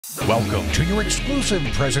Welcome to your exclusive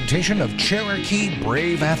presentation of Cherokee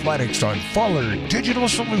Brave Athletics on Faller Digital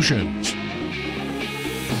Solutions.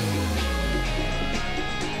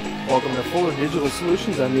 Welcome to Fuller Digital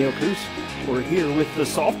Solutions. I'm Neil Cruz. We're here with the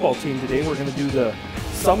softball team today. We're going to do the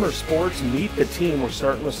summer sports, meet the team. We're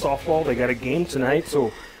starting with softball. They got a game tonight,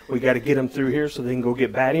 so we got to get them through here so they can go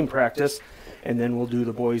get batting practice. And then we'll do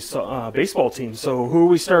the boys' baseball team. So who are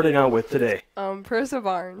we starting out with today? Persa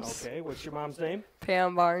Barnes. Okay, what's your mom's name?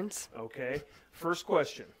 Pam Barnes. Okay, first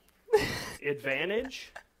question.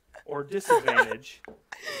 Advantage or disadvantage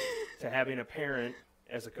to having a parent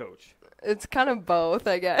as a coach? It's kind of both,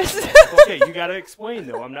 I guess. Okay, you got to explain,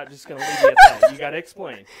 though. I'm not just going to leave you at that. You got to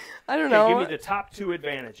explain. I don't know. Give me the top two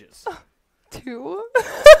advantages. Two?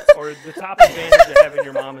 Or the top advantage of having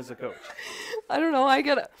your mom as a coach. I don't know.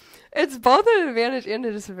 It's both an advantage and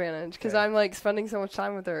a disadvantage because Okay. I'm like spending so much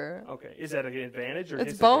time with her. Okay, is that an advantage or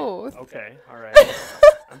It's disadvantage? both. Okay, all right.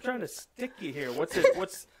 I'm trying to stick you here.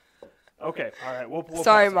 Okay, all right. We'll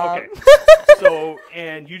Sorry, pause. Mom. Okay. So,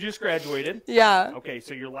 and you just graduated. Yeah. Okay,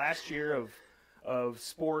 so your last year of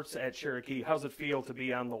sports at Cherokee, how's it feel to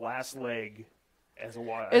be on the last leg as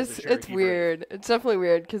a It's Cherokee weird. Brave? It's definitely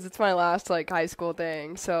weird because it's my last like high school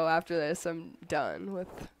thing. So after this, I'm done with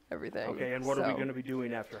everything. Okay, and what are we going to be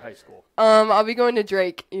doing after high school? I'll be going to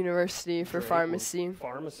Drake University for Drake, pharmacy.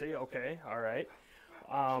 Pharmacy, okay, all right.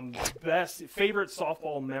 Best favorite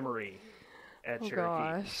softball memory at Oh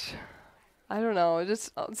Cherokee? gosh. I don't know.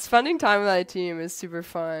 Just spending time with that team is super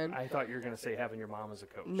fun. I thought you were going to say having your mom as a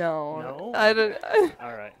coach. No. No? I don't.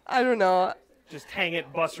 All right. I don't know. Just hang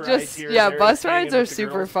it, bus rides Just here. yeah, and there, bus just hanging rides are with the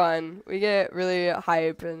super girls. fun. We get really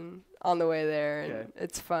hype and on the way there, and Okay.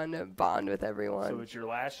 it's fun to bond with everyone. So it's your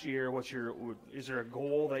last year. Is there a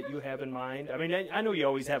goal that you have in mind? I mean, I know you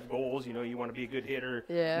always have goals. You know, you want to be a good hitter,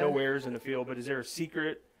 Yeah. no errors in the field. But is there a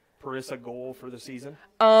secret Parissa goal for the season?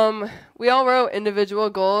 We all wrote individual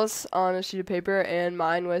goals on a sheet of paper, and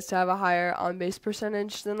mine was to have a higher on base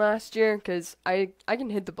percentage than last year because I can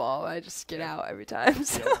hit the ball. I just get out every time.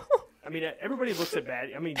 So. Yep. I mean, everybody looks at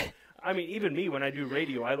batting. I mean, even me when I do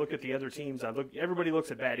radio, I look at the other teams. Everybody looks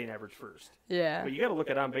at batting average first. Yeah. But you got to look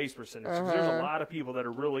at on base percentage. 'Cause there's a lot of people that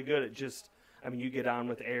are really good at just. I mean, you get on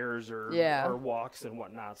with errors or walks and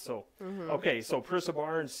whatnot. So, okay. So Parissa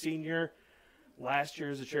Barnes, senior, last year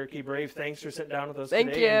as a Cherokee Brave. Thanks for sitting down with us Thank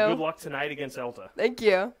today. you. And good luck tonight against Elta. Thank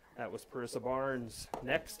you. That was Parissa Barnes.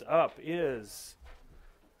 Next up is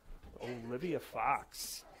Olivia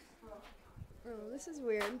Fox. Oh, this is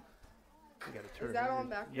weird. You gotta turn Is that your- on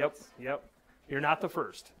backwards? Yep. You're not the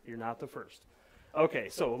first. Okay,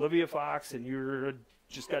 so Olivia Fox, and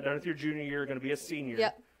just got done with your junior year, going to be a senior.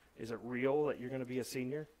 Yep. Is it real that you're going to be a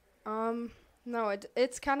senior? No,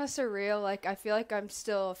 it's kind of surreal. Like, I feel like I'm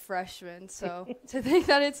still a freshman, so to think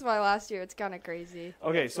that it's my last year, it's kind of crazy.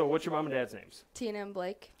 Okay, so what's your mom and dad's names? Tina and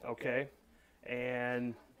Blake. Okay,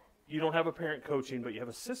 and you don't have a parent coaching, but you have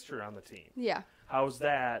a sister on the team. Yeah. How's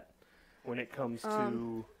that when it comes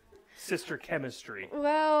to sister chemistry?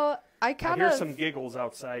 Well, I I kind hear of some giggles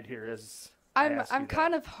outside here as I'm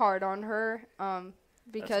kind of hard on her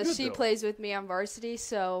because good, she though. plays with me on varsity,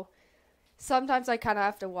 so sometimes I kind of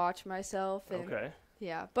have to watch myself. And, Okay,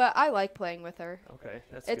 Yeah, but I like playing with her. okay,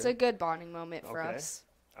 that's It's good. a good bonding moment for Okay. us.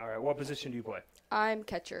 All right, what position do you play? I'm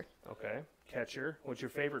catcher. Okay, catcher. What's your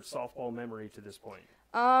favorite softball memory to this point?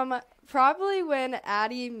 Probably when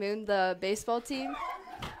Addie mooned the baseball team.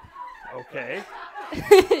 Okay,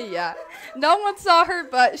 Yeah. No one saw her,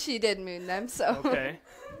 but she did moon them, so. okay,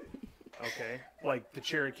 okay. Like the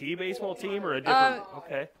Cherokee baseball team or a different?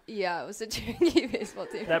 Okay, Yeah, it was a Cherokee baseball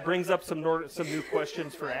team. that brings up some new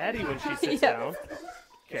questions for Addie when she sits Yeah. down.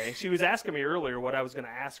 Okay, she was asking me earlier what I was going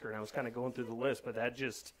to ask her, and I was kind of going through the list, but that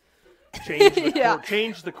just changed the, Yeah.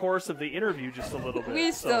 changed the course of the interview just a little bit.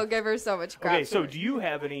 We so. still give her so much crap. Okay, so do you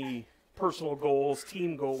have any personal goals,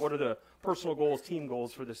 team goal? What are the personal goals, team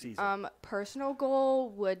goals for the season? Personal goal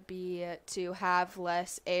would be to have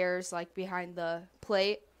less errors like behind the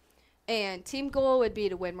plate, and team goal would be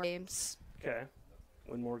to win more games. Okay,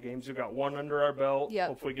 win more games. We've got one under our belt. Yep.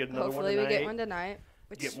 Hopefully, get another Hopefully one we tonight. get one tonight.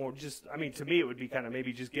 Which, Get more. Just, I mean, to me, it would be kind of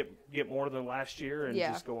maybe just get more than last year and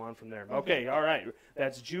Yeah. just go on from there. Okay, all right.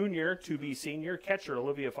 That's junior to be senior catcher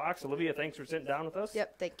Olivia Fox. Olivia, thanks for sitting down with us.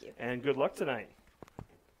 Yep, thank you. And good luck tonight.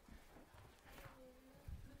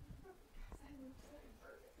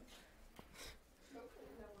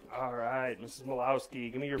 All right, Mrs.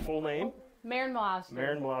 Malowski, give me your full name. Marin Malowski.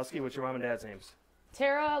 Marin Malowski. What's your mom and dad's names?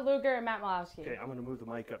 Tara Luger and Matt Malowski. Okay, I'm going to move the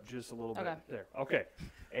mic up just a little bit. Okay. There. Okay.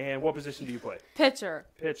 And what position do you play? Pitcher.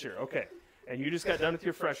 Pitcher. Okay. And you just got done with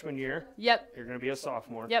your freshman year. Yep. You're going to be a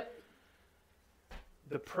sophomore. Yep.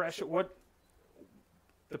 The pressure. What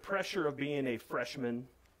the pressure of being a freshman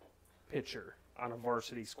pitcher on a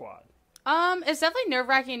varsity squad? It's definitely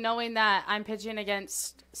nerve-wracking knowing that I'm pitching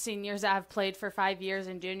against seniors that have played for 5 years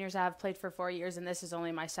and juniors that have played for 4 years, and this is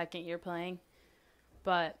only my second year playing.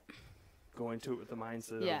 But Going to it with the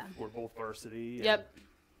mindset of we're both varsity. Yep.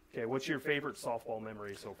 Okay, what's your favorite softball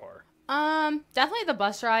memory so far? Definitely the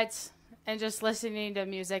bus rides and just listening to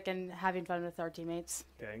music and having fun with our teammates.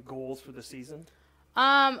 Okay, goals for the season?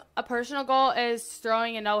 A personal goal is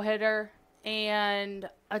throwing a no-hitter, and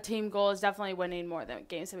a team goal is definitely winning more than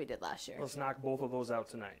games that we did last year. Let's knock both of those out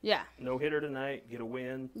tonight. Yeah. No hitter tonight, get a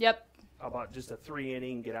win. Yep. How about just a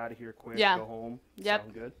 3-inning, get out of here quick, Yeah. go home? Yep.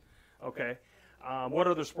 Sound good? Okay. What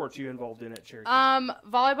other sports are you involved in at Cherokee?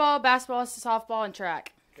 Volleyball, basketball, softball, and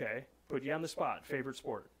track. Okay. Put you on the spot. Favorite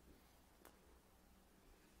sport?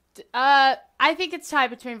 I think it's tied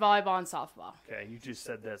between volleyball and softball. Okay, you just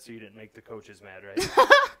said that so you didn't make the coaches mad, right?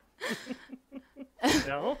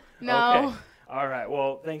 No? No. Okay. All right.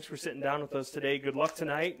 Well, thanks for sitting down with us today. Good luck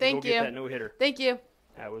tonight. Thank Go you. get that no-hitter. Thank you.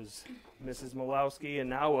 That was Mrs. Malowski, and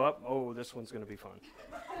now up. Oh, this one's going to be fun.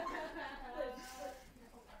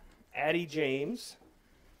 Addie James.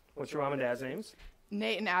 What's your mom and dad's names?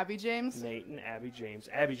 Nate and Abby James? Nate and Abby James.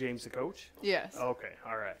 Abby James, the coach? Yes. Okay,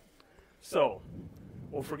 all right. So,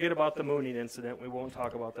 we'll forget about the mooning incident. We won't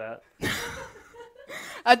talk about that.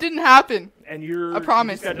 That didn't happen. And I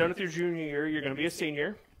promise. You just got done with your junior year. You're going to be a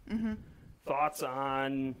senior. Mm-hmm. Thoughts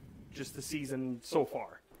on just the season so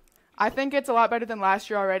far? I think it's a lot better than last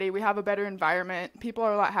year already. We have a better environment. People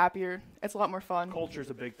are a lot happier. It's a lot more fun. Culture's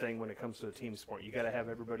a big thing when it comes to a team sport. You got to have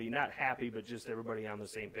everybody not happy, but just everybody on the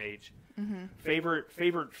same page. Mm-hmm. Favorite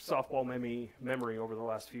softball memory over the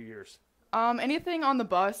last few years? Anything on the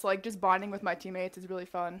bus, like just bonding with my teammates is really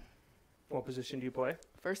fun. What position do you play?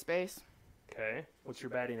 First base. Okay. What's your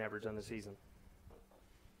batting average on the season?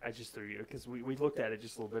 I just threw you because we looked at it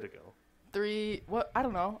just a little bit ago. 3, what? I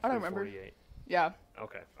don't know. I don't remember. 348. Yeah.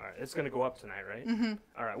 Okay. All right. It's going to go up tonight, right? Mm-hmm.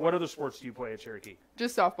 All right. What other sports do you play at Cherokee?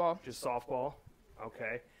 Just softball. Just softball?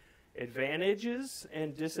 Okay. Advantages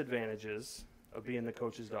and disadvantages of being the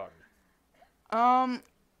coach's daughter?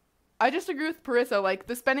 I just agree with Parissa. Like,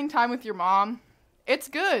 the spending time with your mom, it's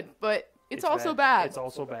good, but it's also bad. It's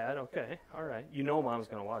also bad? Okay. All right. You know mom's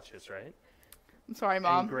going to watch this, right? I'm sorry,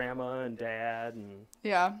 Mom. And grandma and dad and...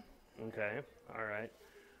 Yeah. Okay. All right.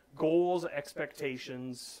 Goals,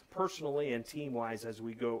 expectations, personally and team-wise as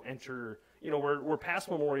we go enter, we're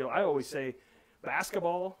past Memorial. I always say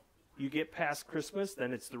basketball, you get past Christmas,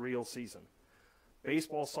 then it's the real season.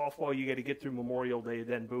 Baseball, softball, you got to get through Memorial Day,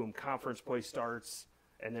 then boom, conference play starts,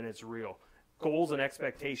 and then it's real. Goals and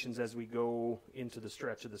expectations as we go into the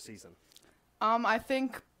stretch of the season. I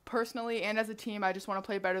think personally and as a team, I just want to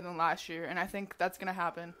play better than last year, and I think that's going to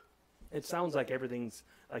happen. It sounds like everything's,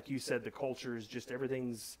 like you said, the culture is just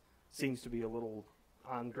everything's seems to be a little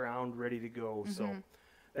on ground, ready to go. Mm-hmm. So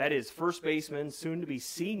that is first baseman, soon to be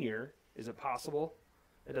senior. Is it possible?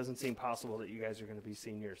 It doesn't seem possible that you guys are going to be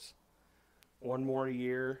seniors. One more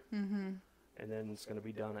year, and then it's going to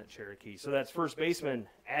be done at Cherokee. So that's first baseman,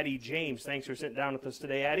 Addie James. Thanks for sitting down with us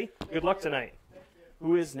today, Addie. Good luck tonight.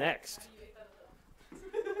 Who is next?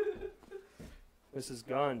 Mrs.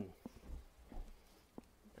 Gunn.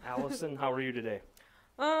 Allison, how are you today?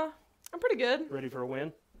 I'm pretty good. Ready for a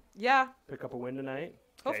win? Yeah, Pick up a win tonight?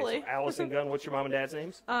 hopefully. So Allison Gunn, what's your mom and dad's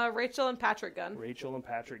names? Rachel and Patrick Gunn. Rachel and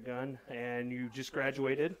Patrick Gunn. And you just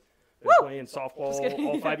graduated? Been Woo! playing softball Just kidding.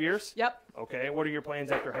 all 5 years? Yep. Okay. What are your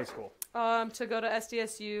plans after high school? To go to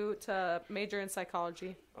SDSU to major in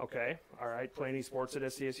psychology. Okay. All right. Play any sports at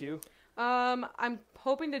SCSU? I'm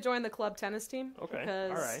hoping to join the club tennis team. Okay.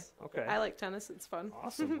 Because All right. Okay. I like tennis. It's fun.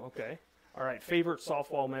 Awesome. Okay. All right. Favorite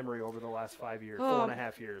softball memory over the last 5 years, Oh,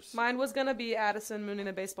 4.5 years? Mine was going to be Addison mooning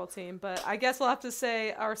a baseball team, but I guess we'll have to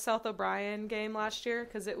say our South O'Brien game last year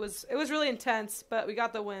because it was really intense, but we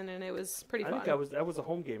got the win and it was pretty fun. That was a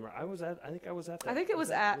home game. I think I was at that. I think it was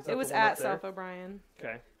that at the one up there? South O'Brien.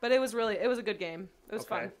 Okay. But it was a good game. It was Okay.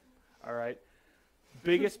 fun. All right.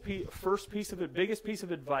 Biggest piece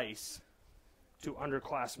of advice to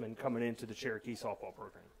underclassmen coming into the Cherokee softball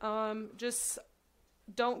program. Just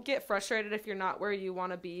don't get frustrated if you're not where you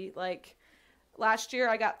want to be. Like last year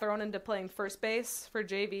I got thrown into playing first base for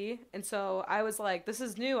JV, and so I was like, this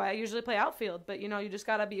is new. I usually play outfield, but you just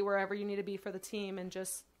got to be wherever you need to be for the team and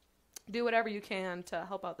just do whatever you can to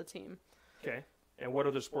help out the team. Okay. And what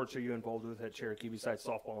other sports are you involved with at Cherokee besides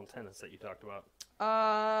softball and tennis that you talked about?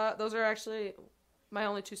 Those are actually my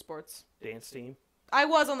only two sports. Dance team? I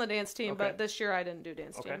was on the dance team, Okay. but this year I didn't do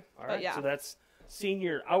dance Okay. team. All right. But yeah. So that's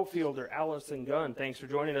senior outfielder Allison Gunn. Thanks for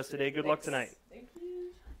joining us today. Good luck tonight. Thank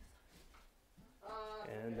you.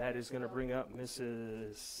 And that is going to bring up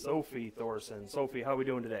Mrs. Sophie Thorson. Sophie, how are we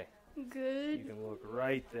doing today? Good. You can look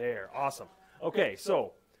right there. Awesome. Okay,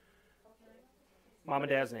 so mom and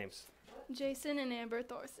dad's names. Jason and Amber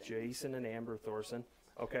Thorson. Jason and Amber Thorson.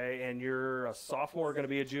 Okay, and you're a sophomore, going to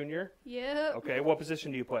be a junior? Yep. Okay, what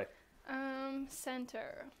position do you play?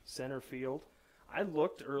 Center. Center field. I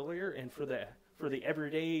looked earlier, and for the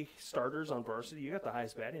everyday starters on varsity, you got the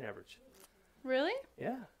highest batting average. Really?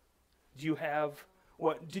 Yeah. Do you have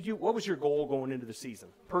what was your goal going into the season,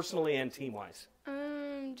 personally and team wise?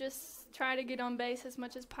 Just try to get on base as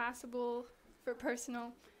much as possible for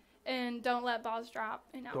personal, and don't let balls drop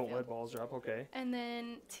in outfield. Don't let balls drop. Okay. And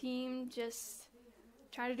then team, just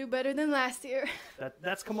try to do better than last year.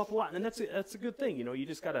 That's come up a lot, and that's a good thing. You know, you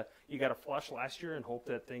just gotta flush last year and hope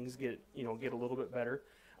that things get a little bit better.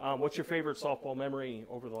 What's your favorite softball memory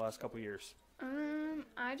over the last couple of years?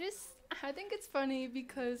 I think it's funny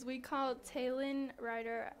because we call Talon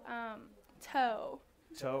Ryder Toe.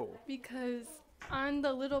 Toe. Because on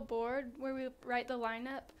the little board where we write the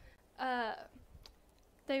lineup,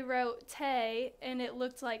 they wrote Tay, and it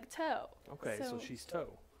looked like toe. Okay, so she's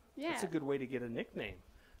Toe. Yeah. That's a good way to get a nickname.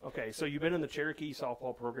 Okay, so you've been in the Cherokee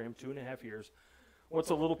softball program 2.5 years. What's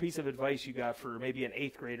a little piece of advice you got for maybe an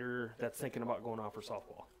 8th grader that's thinking about going off for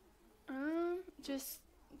softball? Just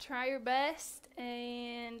try your best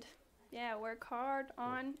and work hard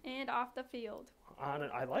on and off the field.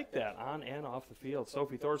 I like that, on and off the field.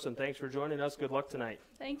 Sophie Thorson, thanks for joining us. Good luck tonight.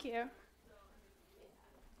 Thank you.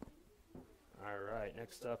 All right,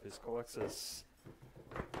 next up is Alexis.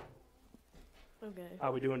 Okay.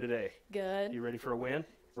 How we doing today? Good. You ready for a win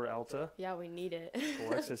for Alta? Yeah, we need it.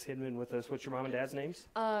 Alexis Hinman with us. What's your mom and dad's names?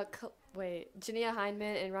 Jania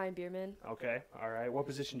Hindman and Ryan Bierman. Okay, all right. What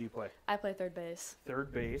position do you play? I play third base.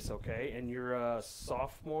 Third base, okay. And you're a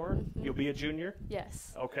sophomore? Mm-hmm. You'll be a junior?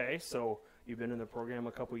 Yes. Okay, so you've been in the program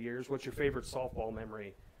a couple years. What's your favorite softball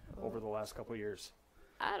memory over the last couple years?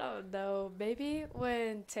 I don't know. Maybe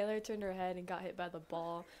when Taylor turned her head and got hit by the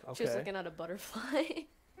ball. Okay. She was looking at a butterfly.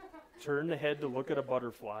 Turn the head to look at a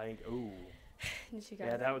butterfly. Ooh.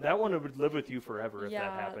 Yeah, that one would live with you forever if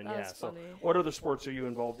that happened. That yeah. was So, funny. what other sports are you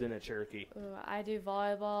involved in at Cherokee? I do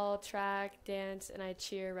volleyball, track, dance, and I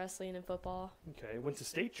cheer, wrestling, and football. Okay, went to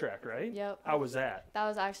state track, right? Yep. How was that? That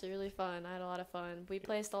was actually really fun. I had a lot of fun. We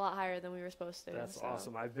placed a lot higher than we were supposed to. That's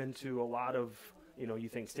awesome. I've been to a lot of, you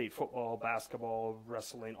think state football, basketball,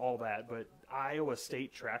 wrestling, all that, but Iowa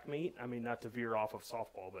State track meet, I mean, not to veer off of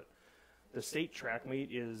softball, but the state track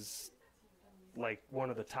meet is like one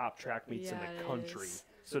of the top track meets in the country.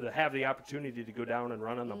 So to have the opportunity to go down and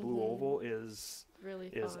run on the blue oval is really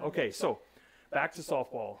fun. Okay. So back to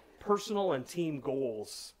softball, personal and team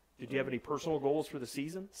goals. Did you have any personal goals for the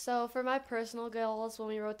season? So for my personal goals, when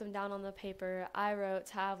we wrote them down on the paper, I wrote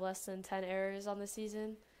to have less than 10 errors on the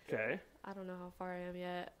season. Okay. I don't know how far I am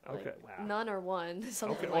yet. Okay. Wow. None or one.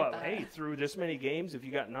 Something okay. like that. Hey, through this many games, if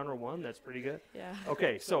you got none or one, that's pretty good. Yeah.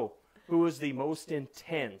 Okay. So who was the most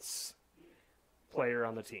intense player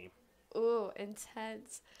on the team? Ooh,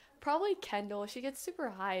 intense. Probably Kendall. She gets super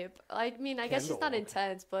hype. I mean, I guess she's not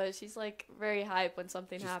intense, but she's like very hype when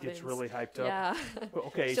something happens. Gets really hyped up. Yeah.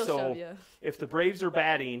 Okay, She'll so shove you. if the Braves are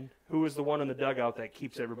batting, who is the one in the dugout that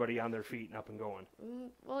keeps everybody on their feet and up and going?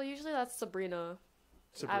 Well, usually that's Sabrina.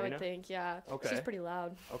 I would think, yeah. Okay. She's pretty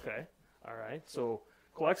loud. Okay. All right. So,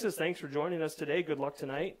 Alexis, thanks for joining us today. Good luck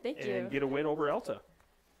tonight. Thank you. And get a win over Elta.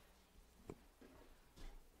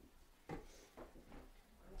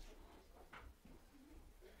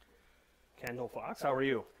 Kendall Fox, how are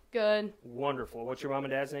you? Good. Wonderful. What's your mom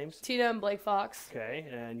and dad's names? Tina and Blake Fox. Okay,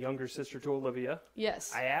 and younger sister to Olivia.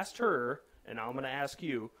 Yes. I asked her, and now I'm going to ask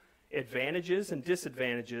you, advantages and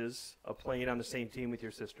disadvantages of playing on the same team with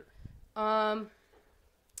your sister. Advantage.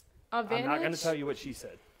 I'm not going to tell you what she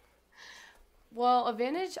said. Well,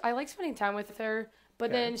 advantage, I like spending time with her,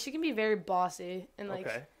 but then she can be very bossy, and like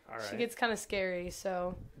all right. she gets kind of scary,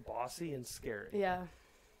 so. Bossy and scary. Yeah.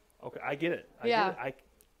 Okay, I get it. Yeah. Get it.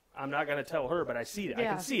 I'm not going to tell her, but I see it. I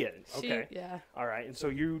can see it. Okay. Yeah. All right. And so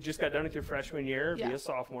you just got done with your freshman year, be a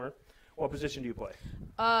sophomore. What position do you play?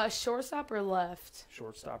 Shortstop or left?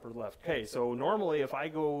 Shortstop or left. Okay. So normally if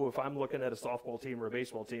I'm looking at a softball team or a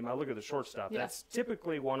baseball team, I look at the shortstop. Yeah. That's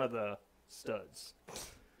typically one of the studs.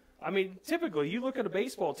 I mean, typically you look at a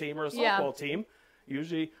baseball team or a softball team,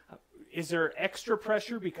 usually is there extra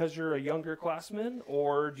pressure because you're a younger classman,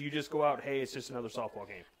 or do you just go out, hey, it's just another softball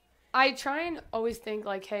game? I try and always think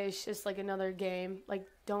like, hey, it's just like another game. Like,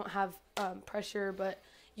 don't have pressure, but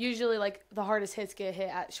usually like the hardest hits get hit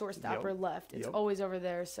at shortstop or left. It's always over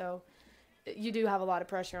there, so you do have a lot of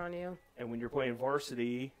pressure on you. And when you're playing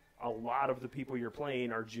varsity, a lot of the people you're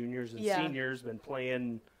playing are juniors and Yeah. seniors, been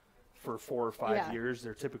playing for 4 or 5 Yeah. years.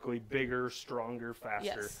 They're typically bigger, stronger,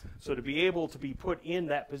 faster. Yes. So to be able to be put in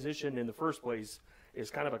that position in the first place is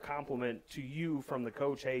kind of a compliment to you from the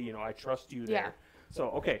coach. Hey, you know, I trust you there. Yeah. So,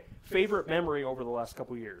 okay, favorite memory over the last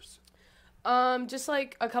couple years? Just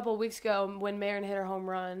like a couple weeks ago when Marin hit her home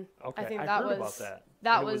run. Okay, I think I that heard was about that.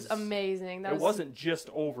 that And it was amazing. That It wasn't just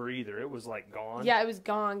over either. It was like gone. Yeah, it was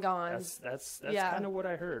gone. That's Yeah. kind of what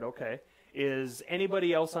I heard. Okay. Is there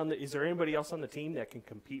anybody else on the team that can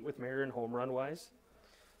compete with Marion home run wise?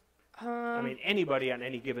 I mean, anybody on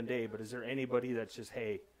any given day, but is there anybody that's just,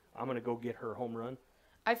 hey, I'm going to go get her home run?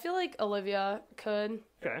 I feel like Olivia could.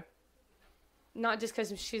 Okay. Not just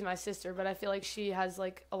because she's my sister, but I feel like she has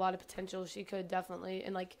like a lot of potential. She could definitely,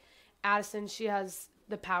 and like Addison, she has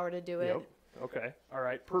the power to do it. Yep. Okay. All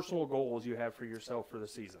right. Personal goals you have for yourself for the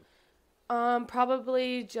season?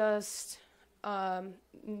 Probably just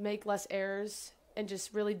make less errors and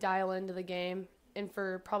just really dial into the game. And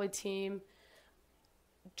for probably team,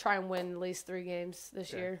 try and win at least 3 games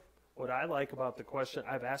this year. What I like about the question,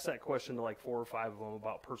 I've asked that question to like 4 or 5 of them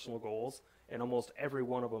about personal goals, and almost every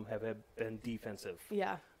one of them have been defensive.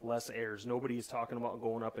 Yeah. Less errors. Nobody is talking about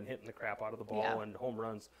going up and hitting the crap out of the ball and home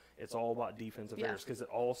runs. It's all about defensive errors because it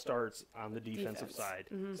all starts on the defensive side.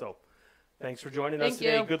 Mm-hmm. So thanks for joining us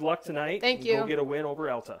today. Good luck tonight. Thank you. Go get a win over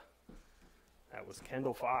Elta. That was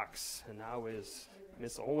Kendall Fox, and now is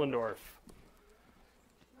Miss Ollendorf.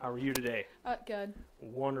 How are you today? Good.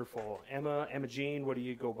 Wonderful. Emma Jean, what do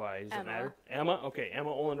you go by? Does it Emma. matter? Emma? Okay, Emma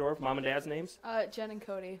Ollendorf. Mom and Dad's names? Jen and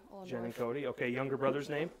Cody. Ollendorf. Jen and Cody. Okay, younger brother's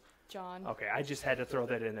name? John. Okay, I just had to throw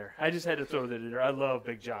that in there. I love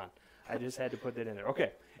Big John. I just had to put that in there.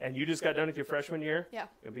 Okay, and you just got done with your freshman year? Yeah.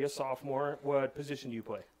 You'll be a sophomore. What position do you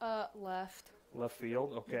play? Left. Left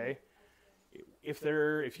field. Okay.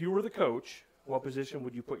 If you were the coach, what position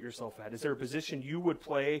would you put yourself at? Is there a position you would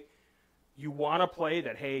play? You want to play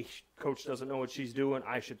that, hey, coach doesn't know what she's doing,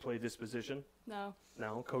 I should play this position? No.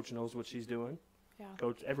 No, coach knows what she's doing? Yeah.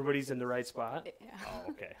 Coach, everybody's in the right spot? Yeah.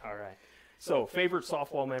 Oh, okay, all right. So, favorite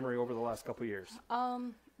softball memory over the last couple of years?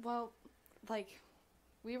 Well, like,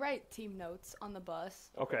 we write team notes on the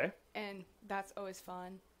bus. Okay. And that's always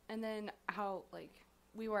fun. And then how, like,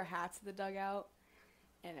 we wear hats at the dugout,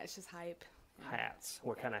 and it's just hype. Hats.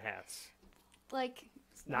 What kind of hats? Like,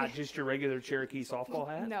 Not just your regular Cherokee softball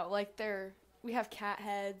hat? no, like we have cat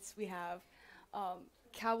heads, we have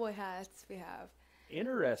cowboy hats, we have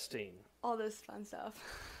Interesting. all this fun stuff.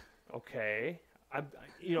 Okay.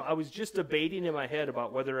 I was just debating in my head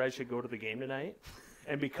about whether I should go to the game tonight.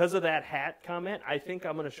 And because of that hat comment, I think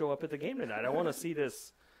I'm going to show up at the game tonight. I want to see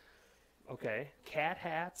this. Okay. Cat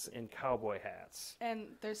hats and cowboy hats. And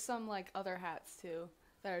there's some, like, other hats, too,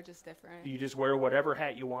 that are just different. Do you just wear whatever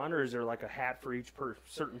hat you want, or is there like a hat for each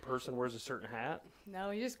certain person wears a certain hat?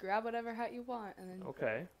 No, you just grab whatever hat you want. And then,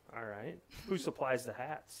 Okay. All right. Who supplies the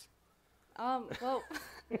hats? well,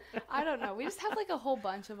 I don't know. We just have, like, a whole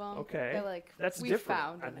bunch of them. Okay. That, like, That's we different.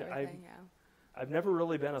 found and everything, yeah. I've never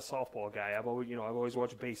really been a softball guy. I've always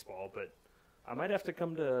watched baseball, but I might have to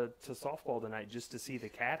come to softball tonight just to see the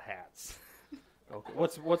cat hats. Okay.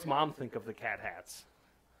 What's Mom think of the cat hats?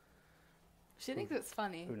 She thinks it's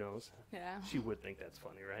funny. Who knows? Yeah. She would think that's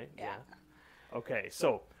funny, right? Yeah. Okay,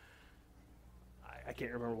 so I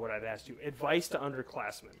can't remember what I've asked you. Advice to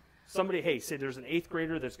underclassmen. Somebody, say there's an 8th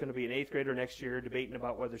grader that's going to be an 8th grader next year debating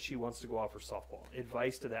about whether she wants to go off for softball.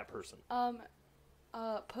 Advice to that person.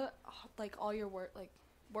 Put, like, all your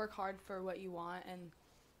work hard for what you want and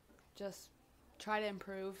just try to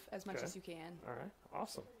improve as much as you can. All right,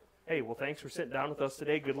 awesome. Hey, well, thanks for sitting down with us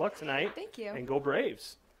today. Good luck tonight. Thank you. And go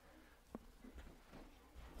Braves.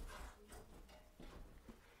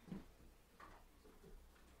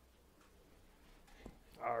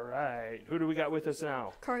 All right. Who do we got with us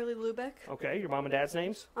now? Carly Lubeck. Okay. Your mom and dad's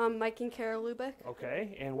names? Mike and Kara Lubeck.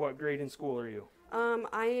 Okay. And what grade in school are you?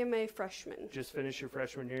 I am a freshman. Just finished your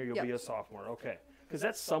freshman year. You'll be a sophomore. Okay. Because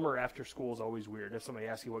that summer after school is always weird. If somebody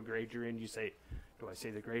asks you what grade you're in, you say, do I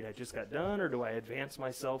say the grade I just got done, or do I advance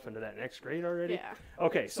myself into that next grade already? Yeah.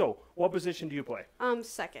 Okay. So what position do you play?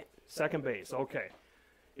 Second. Second base. Okay.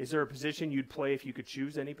 Is there a position you'd play if you could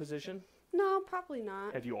choose any position? No, probably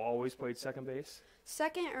not. Have you always played second base?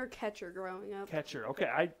 Second or catcher growing up. Catcher.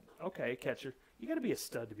 Okay, catcher. You got to be a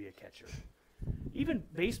stud to be a catcher. Even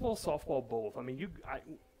baseball, softball, both. I mean,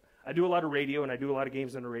 I do a lot of radio, and I do a lot of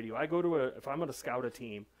games on the radio. I go to if I'm going to scout a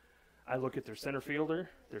team, I look at their center fielder,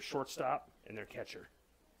 their shortstop, and their catcher.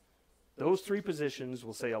 Those 3 positions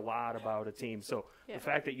will say a lot about a team. So the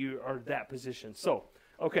fact that you are that position. So,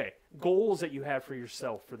 okay, goals that you have for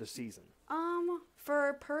yourself for the season.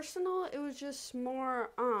 For personal, it was just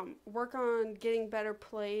more work on getting better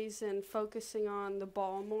plays and focusing on the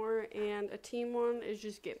ball more. And a team one is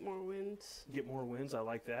just get more wins. Get more wins. I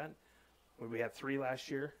like that. We had 3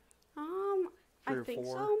 last year. I think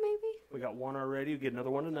so, maybe. We got 1 already. We get another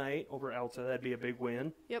one tonight over Elsa. That'd be a big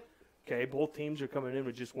win. Yep. Okay, both teams are coming in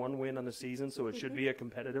with just 1 win on the season, so it should be a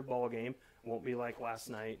competitive ball game. Won't be like last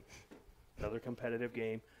night. Another competitive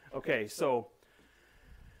game. Okay, so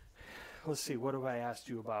let's see. What have I asked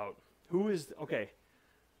you about? Who's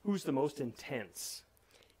the most intense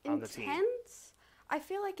on the team? Intense? I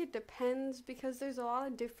feel like it depends because there's a lot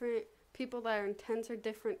of different people that are intense at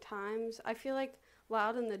different times. I feel like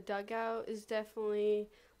loud in the dugout is definitely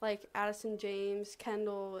like Addison James,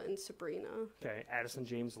 Kendall, and Sabrina. Okay, Addison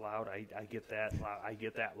James loud. I get that. I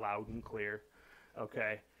get that loud and clear.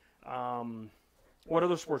 Okay. What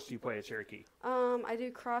other sports do you play at Cherokee? I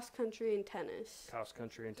do cross country and tennis. Cross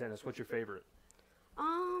country and tennis. What's your favorite?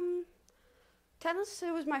 Tennis,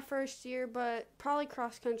 it was my first year, but probably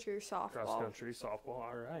cross country or softball. Cross country, softball.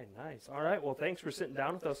 All right, nice. All right, well, thanks for sitting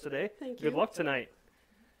down with us today. Thank you. Good luck tonight.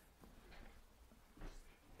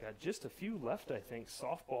 Got just a few left, I think.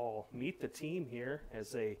 Softball meet the team here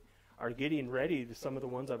as they are getting ready. Some of the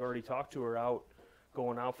ones I've already talked to are out,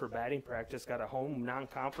 going out for batting practice. Got a home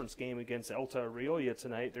non-conference game against Alta Aurelia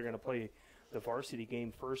tonight. They're going to play the varsity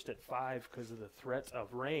game first at 5 because of the threat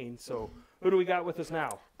of rain. So who do we got with us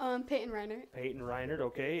now? Peyton Reinert. Peyton Reinert,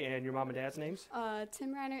 okay. And your mom and dad's names?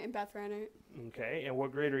 Tim Reinert and Beth Reinert. Okay. And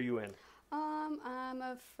what grade are you in? I'm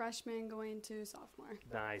a freshman going to sophomore.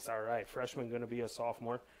 Nice. All right. Freshman going to be a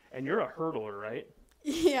sophomore. And you're a hurtler, right?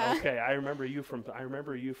 Yeah. Okay. I remember you from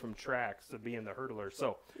track, so being the hurdler.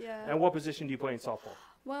 So. Yeah. And what position do you play in softball?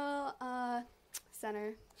 Well,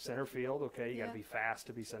 center. Center field. Okay. You got to be fast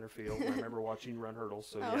to be center field. I remember watching you run hurdles.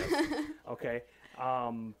 So Oh. yes. Okay.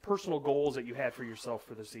 Personal goals that you had for yourself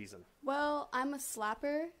for the season. Well, I'm a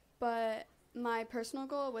slapper, but my personal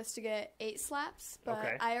goal was to get 8 slaps, but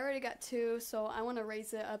Okay. I already got 2, so I want to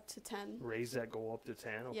raise it up to 10. Raise that goal up to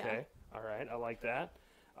 10. Okay. Yeah. All right. I like that.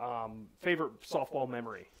 Favorite softball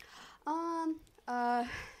memory? It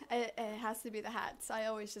has to be the hats. I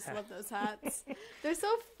always just love those hats. They're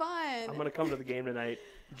so fun. I'm going to come to the game tonight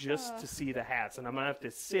just to see the hats, and I'm going to have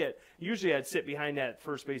to sit. Usually I'd sit behind that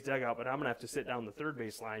first base dugout, but I'm going to have to sit down the third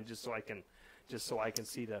base line just so I can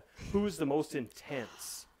see who's the most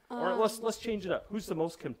intense. Or let's change it up. Who's the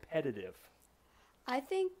most competitive? I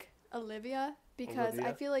think Olivia, because Olivia?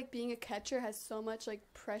 I feel like being a catcher has so much like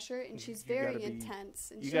pressure, and she's You very gotta be-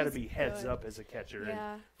 intense. And You got to she's be heads good. up as a catcher,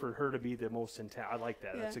 Yeah. and for her to be the most intense. I like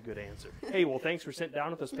that. Yeah. That's a good answer. Hey, well, thanks for sitting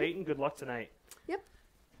down with us, Peyton. Good luck tonight. Yep.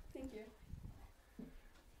 Thank you.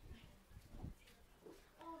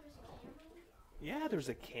 Yeah, there's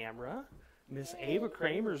a camera. Miss Ava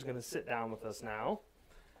Kramer is going to sit down with us now.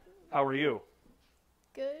 How are you?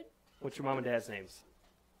 Good. What's your mom and dad's names?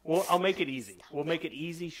 Well, I'll make it easy. We'll make it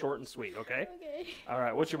easy, short, and sweet, okay? Okay. All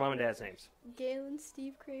right, what's your mom and dad's names? Gail and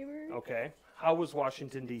Steve Kramer. Okay. How was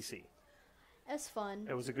Washington, D.C.? That's fun.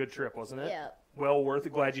 It was a good trip, wasn't it? Yeah. Well worth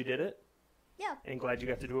it. Glad you did it? Yeah. And glad you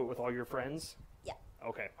got to do it with all your friends? Yeah.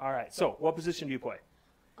 Okay. All right. So, what position do you play?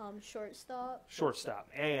 Shortstop. Shortstop.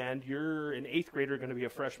 And you're an 8th grader, going to be a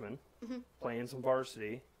freshman, playing some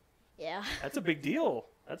varsity. Yeah. That's a big deal.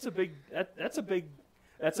 That's a big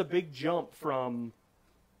jump from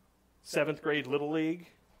 7th grade little league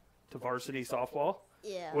to varsity softball.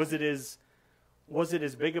 Yeah. Was it as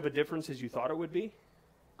big of a difference as you thought it would be?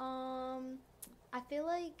 I feel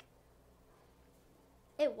like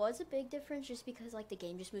it was a big difference just because like the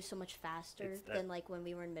game just moves so much faster than like when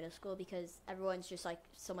we were in middle school because everyone's just like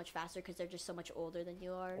so much faster because they're just so much older than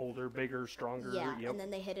you are. Older, bigger, stronger. Yeah, Yep. and then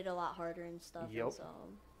they hit it a lot harder and stuff. Yep. And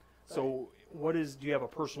so do you have a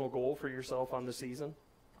personal goal for yourself on the season?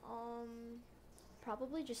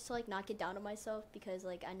 probably just to like not get down on myself because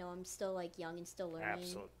like I know I'm still like young and still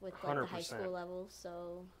learning with like 100%. the high school level.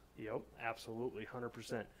 So. Yep, absolutely,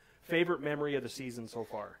 100%. Favorite memory of the season so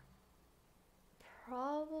far?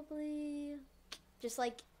 Probably just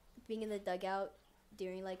like being in the dugout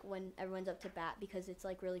during like when everyone's up to bat because it's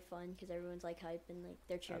like really fun because everyone's like hype and like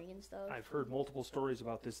they're cheering and stuff. I've heard multiple stories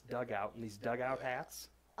about this dugout and these dugout hats.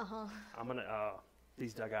 I'm gonna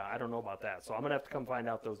these dugout. I don't know about that, so I'm gonna have to come find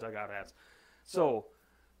out those dugout hats. So,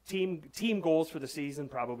 team goals for the season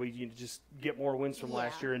probably you just get more wins from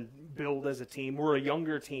last year and build as a team. We're a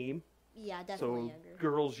younger team. Yeah, definitely so younger.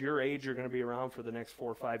 Girls your age are going to be around for the next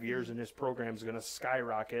 4 or 5 years, and this program is going to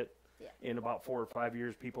skyrocket. Yeah. In about 4 or 5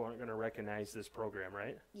 years, people aren't going to recognize this program,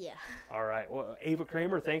 right? Yeah. All right. Well, Ava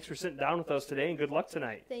Kramer, thanks for sitting down with us today, and good luck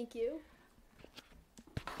tonight. Thank you.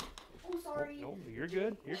 Oh, sorry. No, you're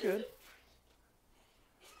good. You're good.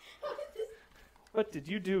 What did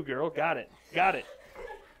you do, girl? Got it. Got it.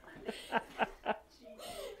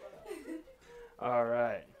 All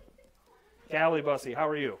right. Callie Bussey, how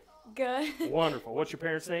are you? Good. Wonderful. What's your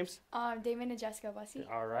parents' names? Damon and Jessica Bussey.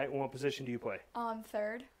 All right. And what position do you play?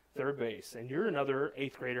 Third. Third base. And you're another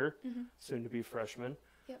 8th grader, soon to be freshman.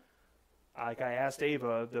 Yep. Like I asked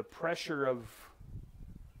Ava, the pressure of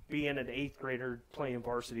being an 8th grader playing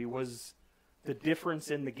varsity, was the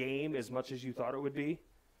difference in the game as much as you thought it would be?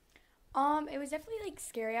 It was definitely like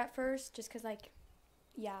scary at first, just cause like,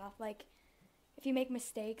 yeah, like if you make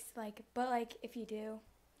mistakes, like, but like if you do,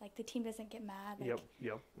 like the team doesn't get mad. Like,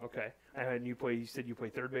 Yep. Okay. And you said you play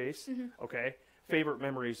third base? Okay. Favorite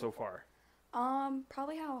memory so far?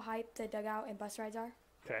 Probably how hyped the dugout and bus rides are.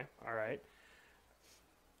 Okay. All right.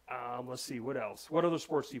 Let's see. What else? What other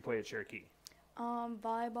sports do you play at Cherokee?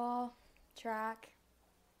 Volleyball, track,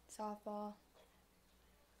 softball.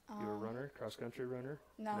 You're a runner, cross-country runner?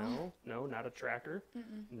 No. No, not a tracker?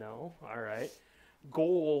 No. All right.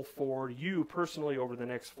 Goal for you personally over the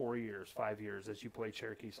next 4 years, 5 years as you play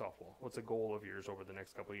Cherokee softball? What's a goal of yours over the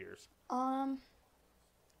next couple of years?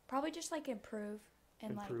 Probably just like improve.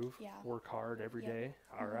 And Improve, like, yeah. Work hard every day.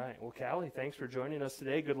 All right. Well, Callie, thanks for joining us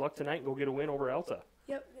today. Good luck tonight. Go get a win over Elta.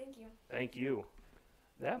 Yep, thank you. Thank you.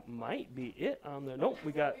 That might be it on the. Nope,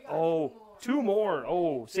 we got two more.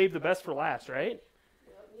 Oh, save the best for last, right?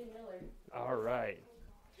 All right.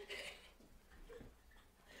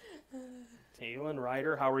 Taylon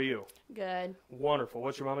Ryder, how are you? Good. Wonderful.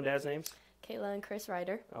 What's your mom and dad's names? Kayla and Chris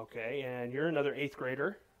Ryder. Okay, and you're another 8th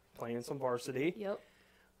grader playing some varsity. Yep.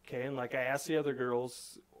 Okay, and like I asked the other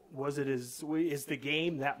girls, is the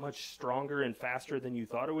game that much stronger and faster than you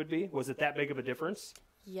thought it would be? Was it that big of a difference?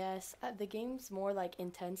 Yes, the game's more like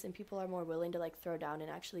intense and people are more willing to like throw down and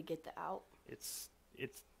actually get the out. It's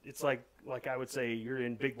like I would say you're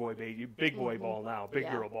in big boy ball now, big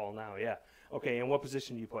girl ball now. Yeah. Okay, and what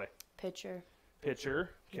position do you play? Pitcher. Pitcher.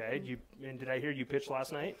 Okay. And did I hear you pitch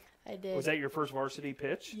last night? I did. Was that your first varsity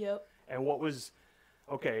pitch? Yep. And what was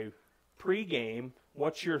pre-game?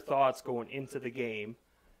 What's your thoughts going into the game?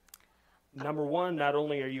 Number one, not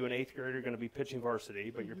only are you an 8th grader going to be pitching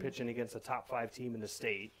varsity, but you're pitching against a top 5 team in the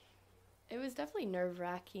state. It was definitely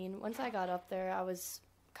nerve-wracking. Once I got up there, I was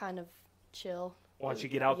kind of chill. Once you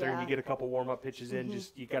get out there and you get a couple warm-up pitches in,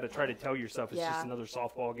 you got to try to tell yourself it's just another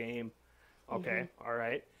softball game. Okay, all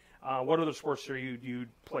right. What other sports do you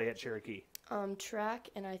play at Cherokee? Track,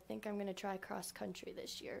 and I think I'm going to try cross-country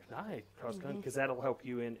this year. Nice, cross-country, because that'll help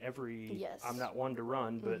you in every Yes. I'm not one to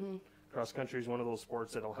run, but cross-country is one of those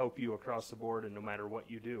sports that'll help you across the board and no matter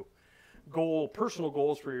what you do. Personal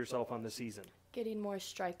goals for yourself on the season? Getting more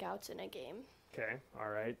strikeouts in a game. Okay, all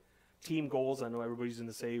right. Team goals, I know everybody's going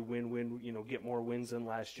to say win, get more wins than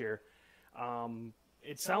last year.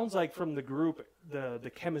 It sounds like from the group,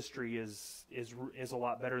 the chemistry is a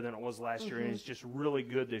lot better than it was last year, and it's just really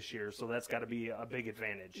good this year. So that's got to be a big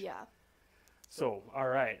advantage. Yeah. So all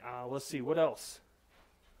right, let's see what else.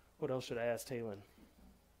 What else should I ask Taylon?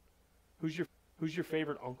 Who's your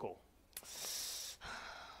favorite uncle?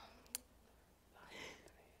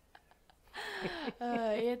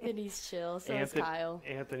 Anthony's chill. So is Kyle.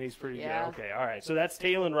 Anthony's pretty good. Okay, all right. So that's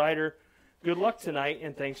Taylon Ryder. Good luck tonight,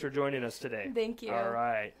 and thanks for joining us today. Thank you. All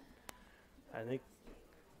right. I think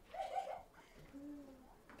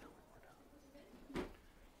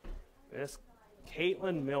this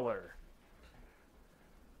Caitlin Miller.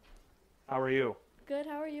 How are you? Good,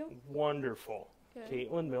 how are you? Wonderful. Good.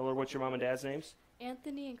 Caitlin Miller. What's your mom and dad's names?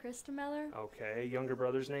 Anthony and Krista Miller. Okay. Younger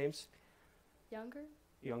brothers' names?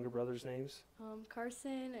 Younger brothers' names?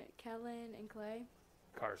 Carson, Kellen, and Clay.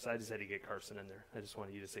 Carson. I just had to get Carson in there. I just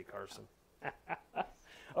wanted you to say Carson.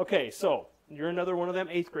 Okay, so you're another one of them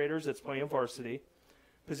 8th graders that's playing varsity.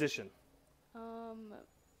 Position? A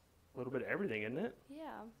little bit of everything, isn't it?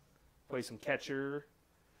 Yeah. Play some catcher.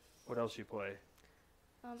 What else you play?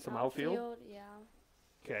 Some outfield? Yeah.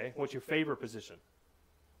 Okay. What's your favorite position?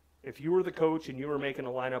 If you were the coach and you were making a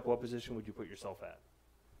lineup, what position would you put yourself at?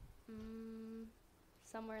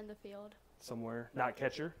 Somewhere in the field. Somewhere? Not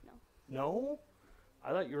catcher? No. No?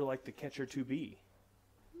 I thought you were like the catcher 2B.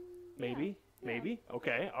 Maybe? Yeah. Maybe?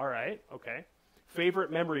 Okay. All right. Okay.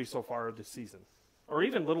 Favorite memory so far of this season? Or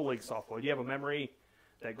even Little League softball. Do you have a memory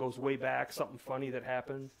that goes way back, something funny that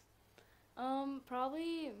happened?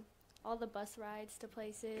 Probably all the bus rides to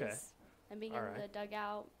places. Okay. And being All in right. the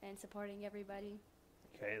dugout and supporting everybody.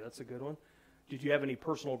 Okay, that's a good one. Did you have any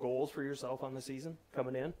personal goals for yourself on the season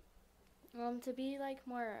coming in? To be like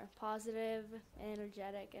more positive and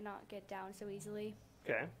energetic and not get down so easily.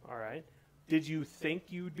 Okay, all right. Did you think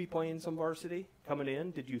you'd be playing some varsity coming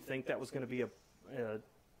in? Did you think that was going to be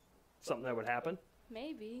something that would happen?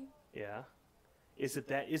 Maybe. Yeah. Is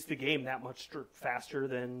the game that much faster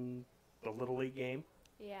than the Little League game?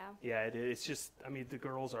 Yeah. Yeah, it is. It's just, I mean, the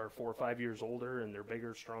girls are 4 or 5 years older, and they're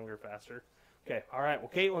bigger, stronger, faster. Okay, all right.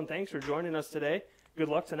 Well, Caitlin, thanks for joining us today. Good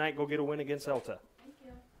luck tonight. Go get a win against Elta. Thank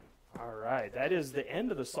you. All right, that is the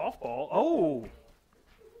end of the softball. Oh,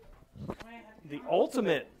 the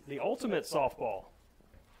ultimate softball.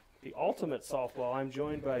 The ultimate softball. I'm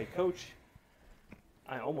joined by Coach,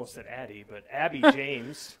 I almost said Addie, but Abby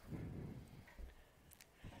James.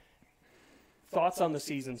 Thoughts on the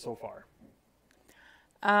season so far?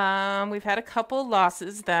 We've had a couple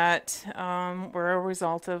losses that were a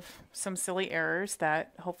result of some silly errors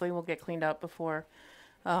that hopefully will get cleaned up before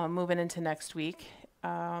moving into next week.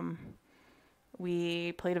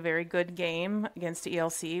 We played a very good game against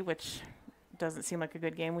ELC, which doesn't seem like a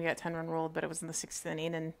good game. We got 10-run rolled, but it was in the 6th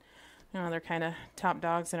inning, and they're kind of top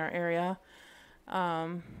dogs in our area.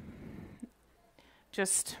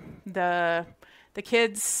 Just the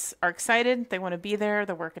kids are excited. They want to be there.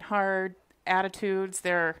 They're working hard. Attitudes.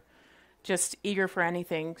 They're just eager for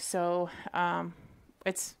anything. So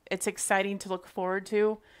it's exciting to look forward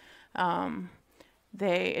to.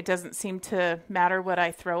 It doesn't seem to matter what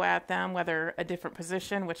I throw at them, whether a different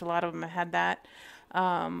position, which a lot of them had that,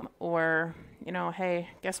 or hey,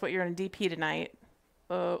 guess what? You're in DP tonight.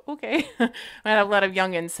 Okay. I had a lot of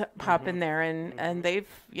youngins pop in there, and they've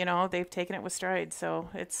taken it with stride. So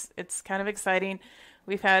it's kind of exciting.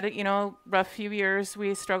 We've had, rough few years.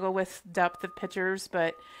 We struggle with depth of pitchers,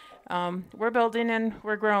 but we're building and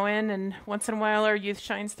we're growing, and once in a while our youth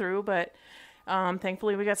shines through. But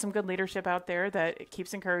thankfully we got some good leadership out there that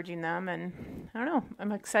keeps encouraging them. And I don't know,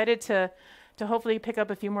 I'm excited to hopefully pick up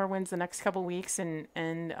a few more wins the next couple weeks and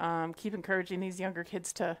keep encouraging these younger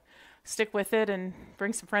kids to stick with it and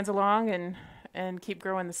bring some friends along and keep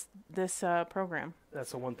growing this program. That's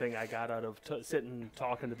the one thing I got out of sitting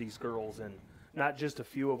talking to these girls, and not just a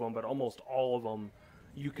few of them, but almost all of them.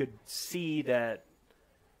 You could see that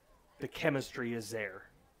the chemistry is there.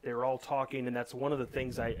 They're all talking, and that's one of the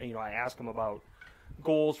things I asked them about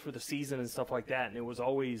goals for the season and stuff like that, and it was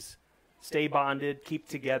always stay bonded, keep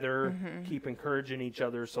together, keep encouraging each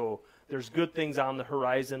other. So there's good things on the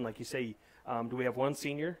horizon. Like you say, do we have one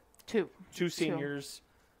senior? Two seniors,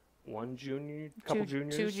 one junior, couple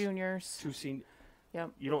juniors? Two juniors. Two seniors.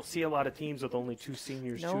 Yep. You don't see a lot of teams with only 2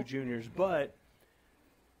 seniors, Nope. 2 juniors, but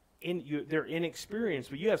they're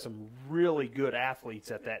inexperienced, but you have some really good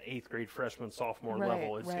athletes at that 8th grade freshman, sophomore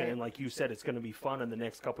level. And like you said, it's going to be fun in the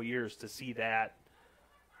next couple of years to see that.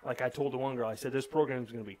 Like I told the one girl, I said, this program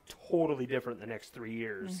is going to be totally different in the next 3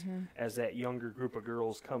 years as that younger group of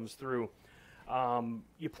girls comes through.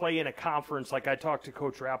 You play in a conference, like I talk to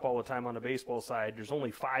Coach Rapp all the time on the baseball side. There's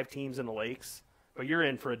only 5 teams in the Lakes, but you're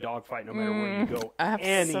in for a dogfight no matter where you go.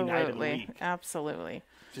 Any night of the week. Absolutely.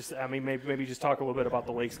 Just, maybe just talk a little bit about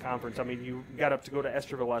the Lakes Conference. I mean, you got up to go to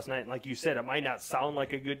Esterville last night, and like you said, it might not sound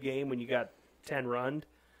like a good game when you got 10 run,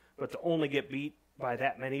 but to only get beat by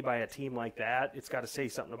that many by a team like that, it's got to say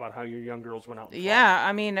something about how your young girls went out. Yeah,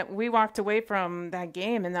 I mean, we walked away from that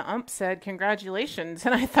game, and the ump said, "Congratulations."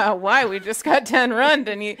 And I thought, why? We just got 10 run.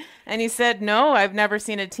 And he said, no, I've never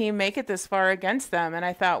seen a team make it this far against them. And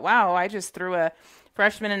I thought, wow, I just threw a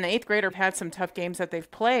freshman and an 8th grader, had some tough games that they've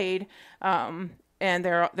played. And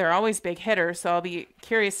they're always big hitters, so I'll be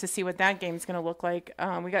curious to see what that game's going to look like.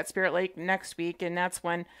 We got Spirit Lake next week, and that's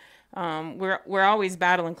when we're always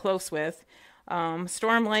battling close with.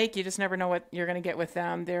 Storm Lake, you just never know what you're going to get with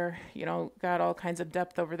them. They're got all kinds of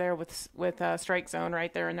depth over there with Strike Zone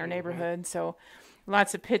right there in their neighborhood, so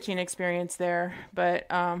lots of pitching experience there. But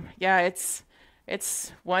yeah,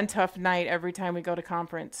 it's one tough night every time we go to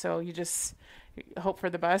conference. So you just hope for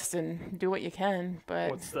the best and do what you can.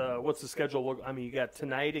 But what's the schedule look? I mean, you got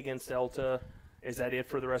tonight against Elta. Is that it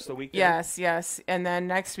for the rest of the week? Yes. And then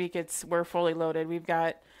next week we're fully loaded. We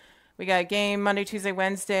got a game Monday, Tuesday,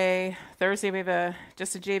 Wednesday. Thursday we have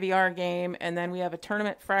just a JVR game, and then we have a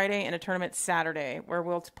tournament Friday and a tournament Saturday where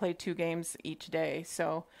we'll play 2 games each day.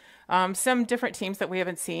 So some different teams that we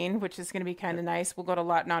haven't seen, which is going to be kind of nice. We'll go to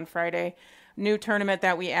Lawton on Friday. New tournament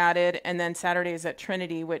that we added, and then Saturday is at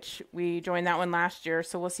Trinity, which we joined that one last year.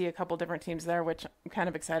 So we'll see a couple different teams there, which I'm kind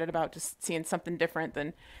of excited about, just seeing something different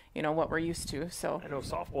than what we're used to. So I know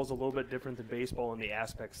softball's a little bit different than baseball in the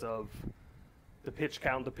aspects of the pitch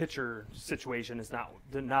count. The pitcher situation is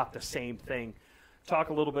not the same thing. Talk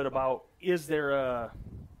a little bit about, is there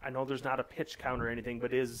I know there's not a pitch count or anything,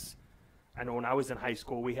 but I know when I was in high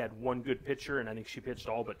school we had one good pitcher, and I think she pitched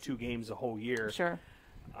all but 2 games a whole year. Sure.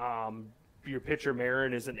 Your pitcher,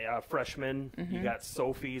 Marin, is a freshman. You got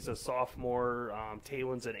Sophie's a sophomore.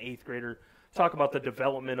 Taylor's an 8th grader. talk about the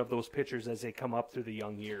development of those pitchers as they come up through the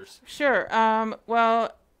young years. Sure.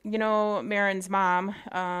 Well, Marin's mom,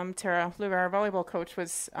 Tara Lugar, our volleyball coach,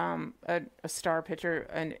 was a star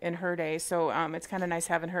pitcher in her day. So it's kind of nice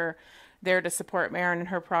having her there to support Marin in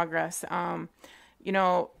her progress.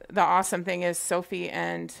 The awesome thing is Sophie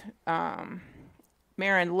and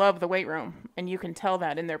Marin love the weight room, and you can tell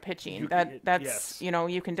that in their pitching. Yes.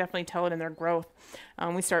 You can definitely tell it in their growth.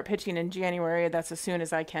 We start pitching in January. That's as soon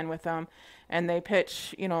as I can with them. And they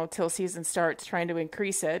pitch, till season starts, trying to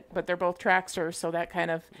increase it. But they're both tracksters, so that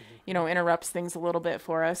kind of, interrupts things a little bit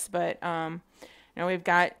for us. But, we've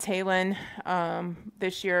got Talon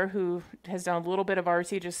this year who has done a little bit of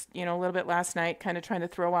RC, just, a little bit last night, kind of trying to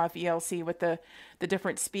throw off ELC with the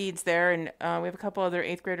different speeds there. And we have a couple other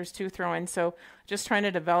 8th graders too throwing. So just trying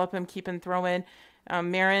to develop him, keep him throwing.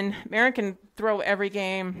 Marin can throw every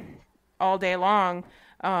game all day long.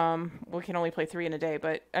 We can only play 3 in a day,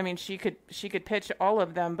 but I mean, she could pitch all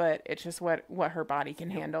of them, but it's just what her body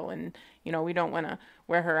can handle. And, we don't want to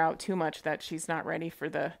wear her out too much that she's not ready for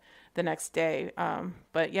the next day.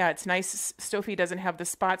 But yeah, it's nice. Sophie doesn't have the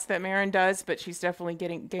spots that Marin does, but she's definitely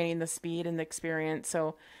gaining the speed and the experience.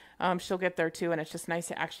 So, she'll get there too. And it's just nice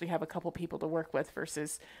to actually have a couple people to work with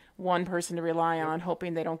versus one person to rely on,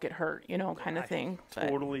 hoping they don't get hurt, kind of thing.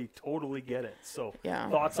 Totally get it. So yeah.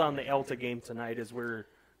 Thoughts on the Elta game tonight as we're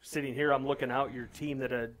sitting here? I'm looking out your team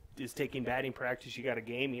that is taking batting practice. You got a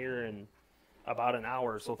game here in about an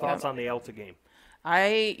hour. So thoughts on the Elta game?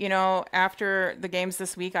 After the games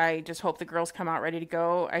this week, I just hope the girls come out ready to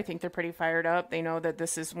go. I think they're pretty fired up. They know that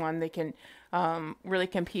this is one they can really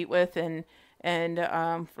compete with and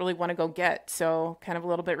really want to go get. So kind of a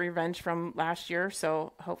little bit revenge from last year.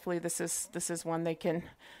 So hopefully this is one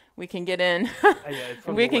we can get in.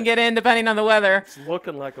 We can get in depending on the weather. It's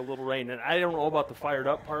looking like a little rain. And I don't know about the fired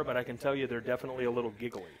up part, but I can tell you they're definitely a little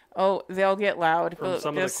giggly. Oh, they'll get loud. From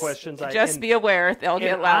some of the questions. Be aware, they'll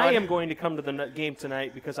get loud. I am going to come to the game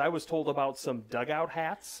tonight because I was told about some dugout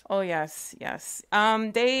hats. Oh, yes.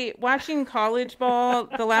 Watching college ball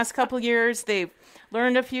the last couple years, they've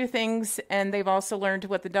learned a few things, and they've also learned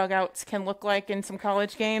what the dugouts can look like in some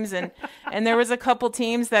college games. And there was a couple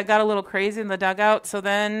teams that got a little crazy in the dugout. So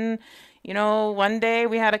then, one day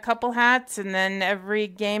we had a couple hats, and then every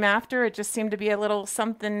game after, it just seemed to be a little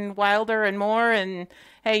something wilder and more. And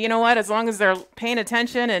hey, you know what? As long as they're paying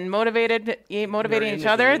attention and motivating each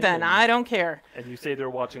other, then I don't care. And you say they're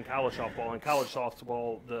watching college softball, and college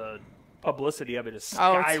softball, the publicity of it is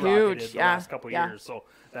skyrocketed the last couple of years. So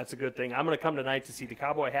that's a good thing. I'm going to come tonight to see the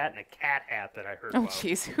cowboy hat and a cat hat that I heard about. Oh,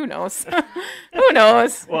 jeez. Who knows? Who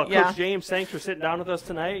knows? Well, Coach James, thanks for sitting down with us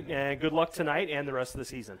tonight, and good luck tonight and the rest of the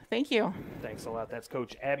season. Thank you. Thanks a lot. That's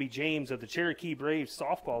Coach Abby James of the Cherokee Braves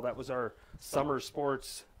softball. That was our summer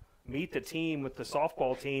sports meet the team with the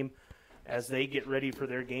softball team as they get ready for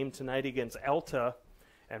their game tonight against Elta.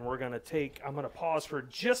 And I'm going to pause for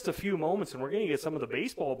just a few moments, and we're going to get some of the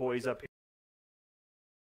baseball boys up here.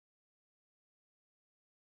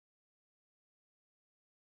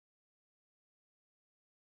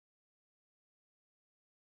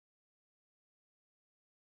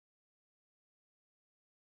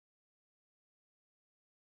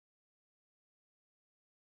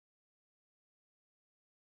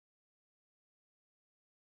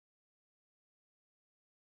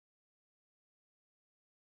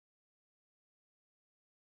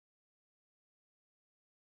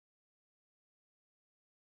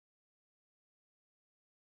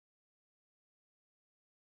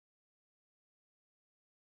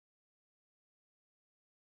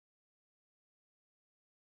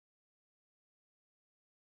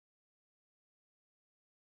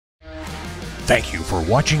 Thank you for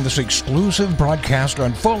watching this exclusive broadcast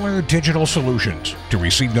on Fuller Digital Solutions. To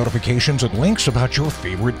receive notifications and links about your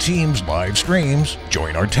favorite team's live streams,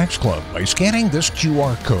 join our text club by scanning this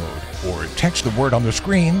QR code or text the word on the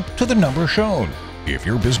screen to the number shown. If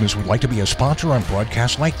your business would like to be a sponsor on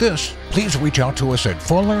broadcasts like this, please reach out to us at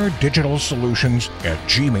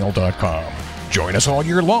fullerdigitalsolutions@gmail.com. Join us all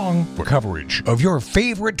year long for coverage of your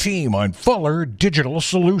favorite team on Fuller Digital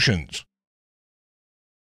Solutions.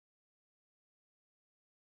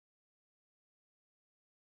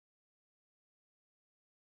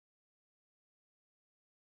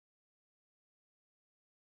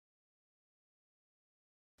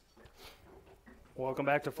 Welcome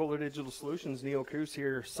back to Fuller Digital Solutions. Neil Cruz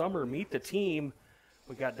here. Summer, meet the team.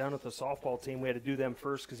 We got done with the softball team. We had to do them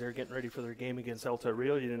first because they're getting ready for their game against Elta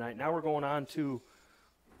Aurelia tonight. Now we're going on to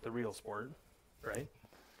the real sport, right?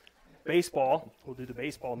 Baseball. We'll do the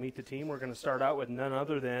baseball meet the team. We're going to start out with none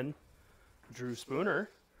other than Drew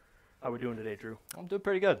Spooner. How are we doing today, Drew? I'm doing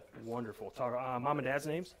pretty good. Wonderful. Talk, mom and dad's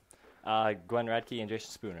names? Gwen Radke and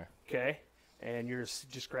Jason Spooner. Okay. And you're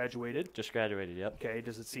just graduated? Just graduated, yep. Okay.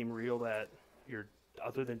 Does it seem real that you're,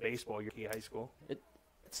 other than baseball, you're high school?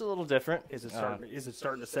 It's a little different. Is it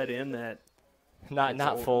starting to set in that?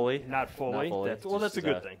 Not fully. Not fully. That's a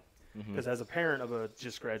good thing. Because as a parent of a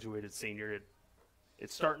just graduated senior,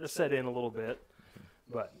 it's starting to set in a little bit,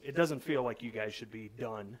 but it doesn't feel like you guys should be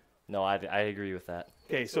done. No, I agree with that.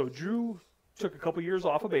 Okay, so Drew took a couple years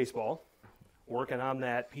off of baseball, working on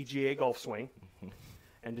that PGA golf swing,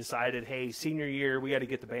 and decided, hey, senior year, we got to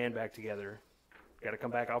get the band back together. Got to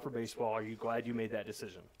come back out for baseball. Are you glad you made that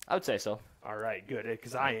decision? I would say so. All right, good,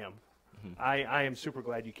 because I am. I am super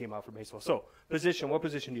glad you came out for baseball. So, position, what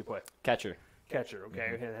position do you play? Catcher. Catcher,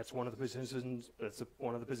 okay, and that's one of the positions. That's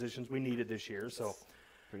one of the positions we needed this year. So,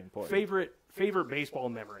 pretty important. Favorite baseball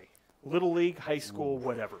memory, little league, high school,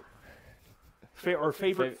 whatever. Or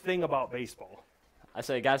favorite thing about baseball.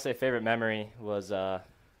 Gotta say, favorite memory was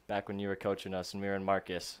back when you were coaching us and we were in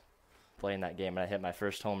Marcus, playing that game, and I hit my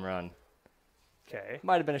first home run. Okay.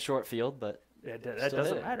 Might have been a short field, but that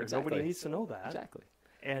doesn't matter. Exactly. Nobody needs to know that. Exactly.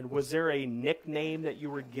 And was there a nickname that you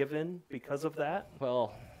were given because of that?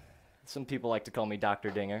 Well, some people like to call me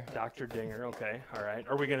Dr. Dinger. Dr. Dinger, okay, all right.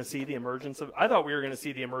 Are we going to see the emergence of? I thought we were going to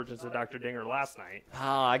see the emergence of Dr. Dinger last night. Oh,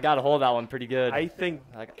 I got a hold of that one pretty good. I think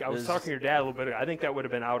I was talking to your dad a little bit ago. I think that would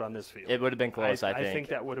have been out on this field. It would have been close, I think. I think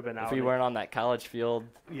that would have been out. If we weren't on that college field.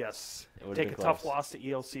 Yes. It would take have a been tough close. loss to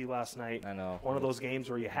ELC last night. I know. One of those games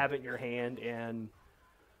where you have it in your hand, and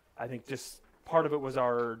I think just part of it was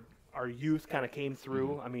our youth kind of came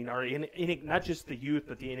through. I mean, not just the youth,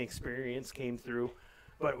 but the inexperience came through.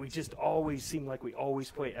 But we just always seemed like we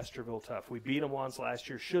always play Esterville tough. We beat them once last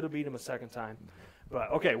year. Should have beat them a second time.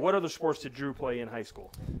 But, okay, what other sports did Drew play in high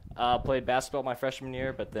school? Played basketball my freshman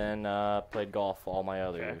year, but then played golf all my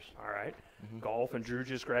other years. All right. Golf, and Drew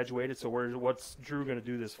just graduated. So what's Drew going to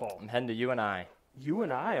do this fall? I'm heading to UNI.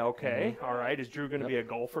 UNI, okay. All right. Is Drew going to be a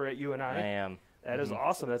golfer at UNI? I am. That is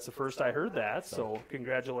awesome. That's the first I heard that. So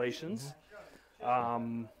congratulations.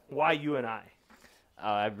 Why UNI?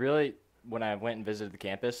 When I went and visited the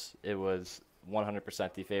campus, it was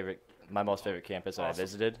 100% my most favorite campus that I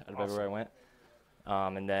visited out of everywhere I went.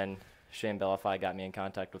 And then Shane Bellify got me in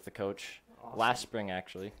contact with the coach last spring,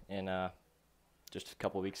 actually, and just a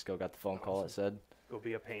couple of weeks ago got the phone call that said, go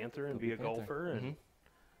be a Panther and be a golfer. And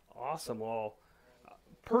awesome. Well,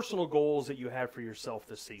 personal goals that you have for yourself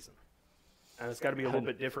this season. And it's got to be a little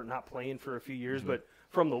bit different, not playing for a few years, but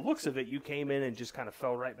from the looks of it, you came in and just kind of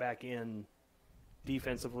fell right back in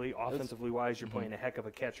defensively, offensively wise. You're playing a heck of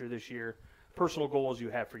a catcher this year. Personal goals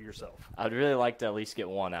you have for yourself? I'd really like to at least get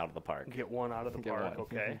one out of the park. Get one out of the park,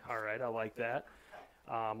 okay. All right, I like that.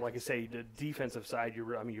 Like I say, the defensive side,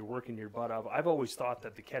 you're working your butt off. I've always thought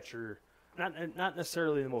that the catcher, not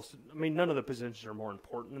necessarily the most, none of the positions are more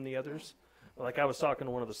important than the others. But like I was talking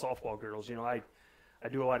to one of the softball girls, I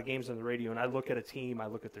do a lot of games on the radio, and I look at a team, I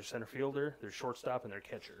look at their center fielder, their shortstop, and their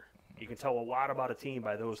catcher. You can tell a lot about a team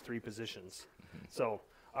by those three positions. So,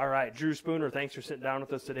 all right, Drew Spooner, thanks for sitting down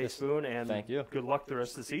with us today, Spoon, and thank you. Good luck the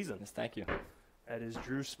rest of the season. Yes, thank you. That is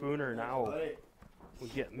Drew Spooner. Now we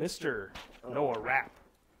get Mr. Noah Rapp.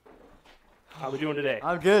 How we doing today?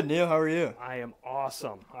 I'm good, Neil. How are you? I am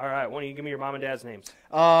awesome. All right, why don't you give me your mom and dad's names?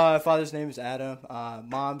 Father's name is Adam.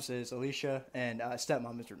 Mom's is Alicia, and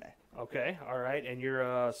stepmom is Renee. Okay, all right, and you're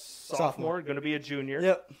a sophomore. Going to be a junior.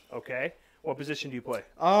 Yep. Okay. What position do you play?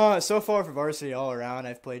 So far for varsity all around,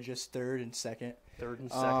 I've played just third and second. Third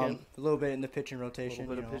and second. A little bit in the pitching rotation. A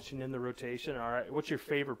little bit of pitching in the rotation. All right. What's your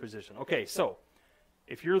favorite position? Okay, so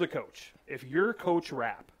if you're the coach, if you're Coach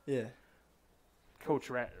Rapp. Yeah. Coach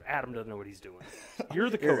Rapp, Adam doesn't know what he's doing. You're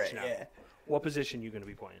the coach right, now. Yeah. What position are you going to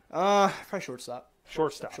be playing? Probably shortstop.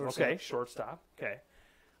 Shortstop. Okay, shortstop. Okay.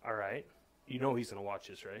 All right. You know he's going to watch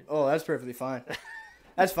this, right? Oh, that's perfectly fine.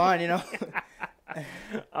 That's fine,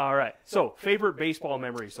 All right. So, favorite baseball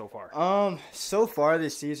memory so far? So far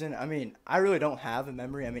this season, I really don't have a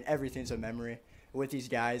memory. Everything's a memory with these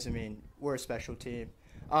guys. We're a special team.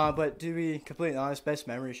 But to be completely honest, best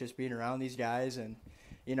memory is just being around these guys and,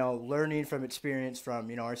 learning from experience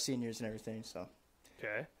from, our seniors and everything. So.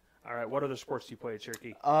 Okay. All right. What other sports do you play at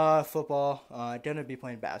Cherokee? Football. Gonna be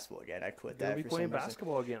playing basketball again. I quit that. Gonna be playing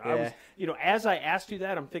basketball again. Yeah. I was, as I asked you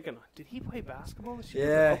that, I'm thinking, did he play basketball this year?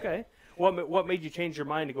 Yeah. Okay. What made you change your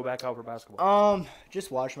mind to go back out for basketball?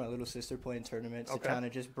 Just watching my little sister playing tournaments. It kind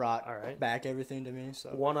of just brought back everything to me.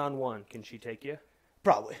 So 1-on-1, can she take you?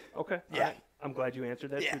 Probably. Okay. Yeah. Right. I'm glad you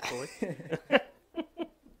answered that truthfully.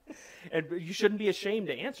 And you shouldn't be ashamed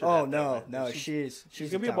to answer that. Oh no, she's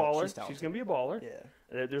gonna be a baller. She's gonna be a baller.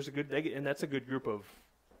 Yeah. There's and that's a good group of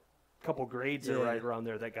couple grades that are right around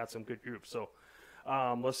there that got some good groups. So,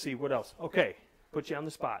 Let's see what else. Okay, put you on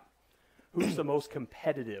the spot. Who's the most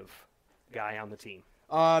competitive guy on the team?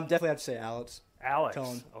 Definitely have to say Alex. Alex.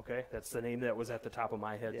 Cohen. Okay, that's the name that was at the top of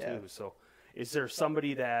my head Yeah. too. So, is there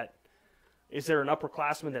an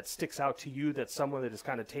upperclassman that sticks out to you, that's someone that has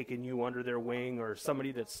kind of taken you under their wing, or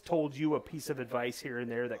somebody that's told you a piece of advice here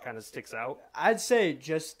and there that kind of sticks out? I'd say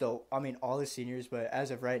all the seniors, but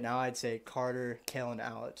as of right now, I'd say Carter, Kale, and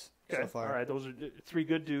Alex so far. All right, those are three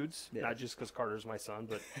good dudes. Yeah. Not just because Carter's my son,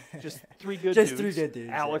 but just three good Just dudes. 3 good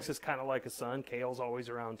dudes, Alex yeah. is kind of like a son. Kale's always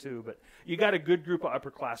around too. But you got a good group of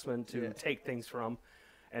upperclassmen to take things from.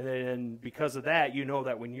 And then because of that, you know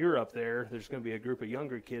that when you're up there, there's going to be a group of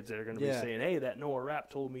younger kids that are going to be saying, hey, that Noah Rapp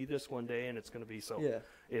told me this one day, and it's going to be so. Yeah.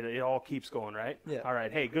 It all keeps going, right? Yeah. All right.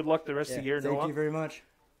 Hey, good luck the rest of the year, Noah. Thank you very much.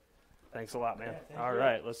 Thanks a lot, man. Yeah, all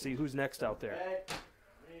right. Let's see who's next out there.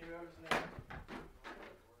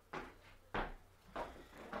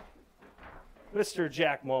 Mr.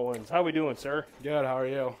 Jack Mullins. How we doing, sir? Good. How are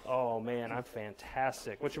you? Oh, man, I'm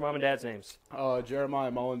fantastic. What's your mom and dad's names? Jeremiah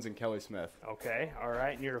Mullins and Kelly Smith. Okay. All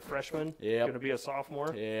right. And you're a freshman? Yep. Going to be a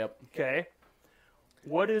sophomore? Yep. Okay.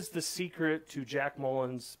 What is the secret to Jack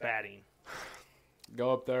Mullins' batting?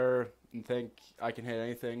 Go up there and think I can hit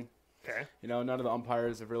anything. Okay. You know, none of the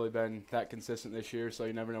umpires have really been that consistent this year, so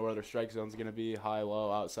you never know where their strike zone's going to be, high,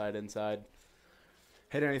 low, outside, inside.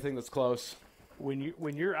 Hit anything that's close.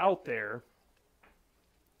 When you're out there,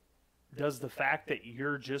 does the fact that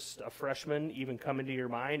you're just a freshman even come into your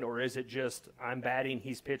mind, or is it just I'm batting,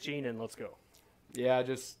 he's pitching, and let's go? Yeah,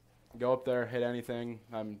 just go up there, hit anything.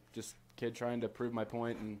 I'm just a kid trying to prove my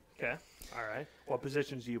point. Okay. All right. What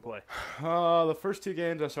positions do you play? The first 2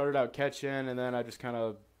 games I started out catching, and then I just kind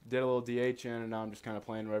of did a little DH in, and now I'm just kind of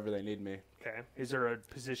playing wherever they need me. Okay. Is there a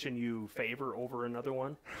position you favor over another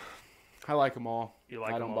one? I like them all. You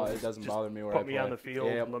like them all? It doesn't Just bother me where put I play. me on the field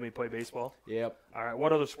Yep. and let me play baseball? Yep. All right.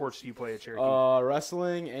 What other sports do you play at Cherokee?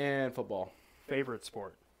 Wrestling and football. Favorite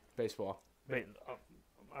sport? Baseball.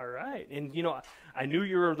 All right. And, you know, I knew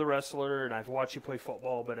you were the wrestler, and I've watched you play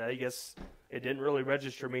football, but I guess it didn't really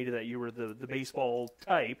register me that you were the baseball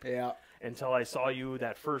type until I saw you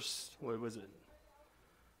that first, what was it?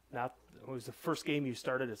 It was the first game you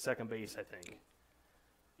started at second base, I think.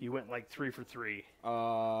 You went like 3 for 3.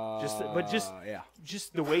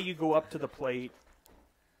 Just the way you go up to the plate,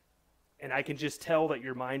 and I can just tell that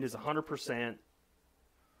your mind is 100%.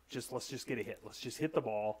 Let's just get a hit. Let's just hit the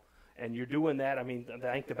ball. And you're doing that. I mean,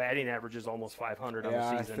 I think the batting average is almost 500 on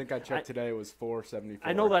the season. I think I checked today. It was 474.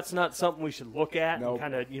 I know that's not something we should look at Nope.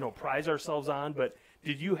 and kind of, prize ourselves on, but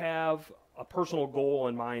did you have a personal goal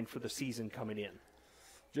in mind for the season coming in?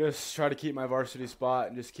 Just try to keep my varsity spot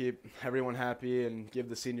and just keep everyone happy and give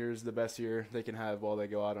the seniors the best year they can have while they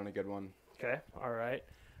go out on a good one. Okay, all right.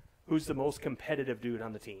 Who's the most competitive dude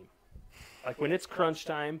on the team? Like when it's crunch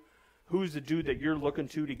time, who's the dude that you're looking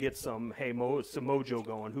to get some mojo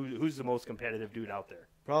going? Who's the most competitive dude out there?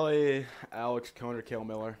 Probably Alex Cohn or Cale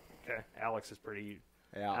Miller. Okay, Alex is pretty.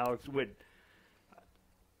 Yeah. Alex would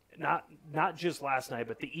not just last night,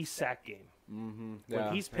 but the East Sac game. Mm-hmm.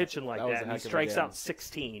 When he's pitching like that, and he strikes out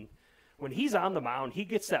 16. When he's on the mound, he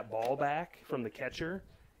gets that ball back from the catcher.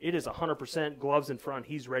 It is 100% gloves in front.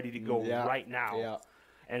 He's ready to go right now. Yeah.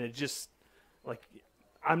 And it just like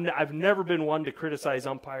I've never been one to criticize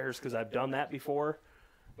umpires because I've done that before.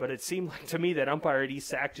 But it seemed like to me that umpire at East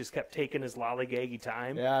Sac just kept taking his lollygaggy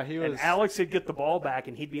time. Yeah, he was. And Alex would get the ball back,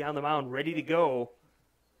 and he'd be on the mound ready to go.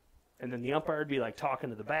 And then the umpire would be like talking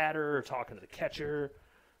to the batter or talking to the catcher.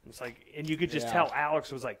 It's like, and you could just tell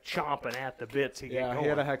Alex was like chomping at the bit to get going. He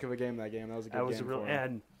had a heck of a game that game. That was a good game for him.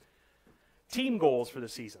 And team goals for the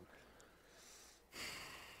season.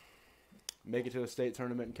 Make it to the state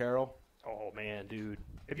tournament in Carroll. Oh man, dude!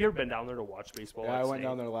 Have you ever been down there to watch baseball? Yeah, I went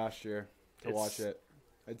down there last year to watch it.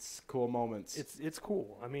 It's cool moments. It's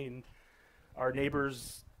cool. I mean, our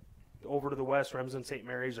neighbors over to the west, Remsen St.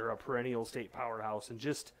 Mary's, are a perennial state powerhouse, and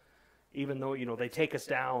just even though they take us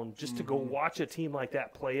down, just to go watch a team like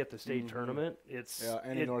that play at the state tournament, it's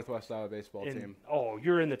any Northwest Iowa baseball team. Oh,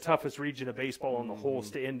 you're in the toughest region of baseball in the whole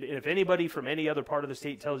state, and if anybody from any other part of the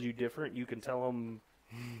state tells you different, you can tell them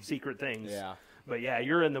secret things. Yeah. But yeah,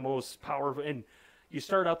 you're in the most powerful, and you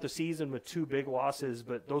start out the season with 2 big losses,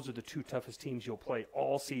 but those are the 2 toughest teams you'll play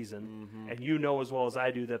all season. And you know as well as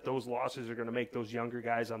I do that those losses are going to make those younger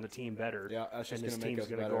guys on the team better. Yeah, that's just and this going to make team's us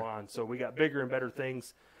going to better. go on. So we got bigger and better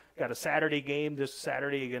things. Got a Saturday game this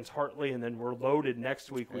Saturday against Hartley, and then we're loaded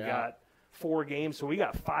next week. We got 4 games, so we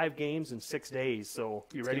got 5 games in 6 days. So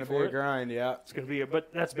you ready for it? It's going to be a grind, yeah. It's going to be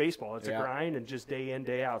but that's baseball. It's a grind and just day in,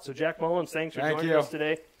 day out. So Jack Mullins, thanks for Thank joining you. us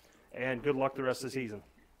today, and good luck the rest of the season.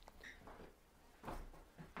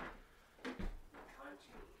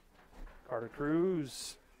 Carter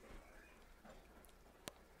Cruz.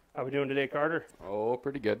 How we doing today, Carter? Oh,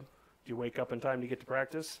 pretty good. Did you wake up in time to get to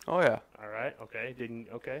practice? Oh, yeah. All right. Okay.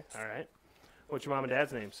 Okay. All right. What's your mom and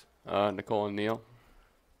dad's names? Nicole and Neil.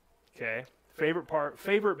 Okay.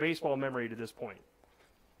 Favorite baseball memory to this point?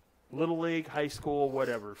 Little league, high school,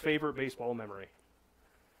 whatever. Favorite baseball memory?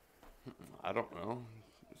 I don't know.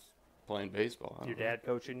 Just playing baseball. Your dad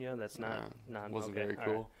coaching you? That's not wasn't okay. very All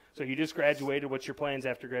cool. right. So you just graduated. What's your plans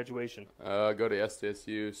after graduation? Go to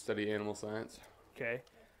SDSU, study animal science. Okay.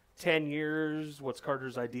 10 years. What's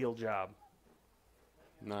Carter's ideal job?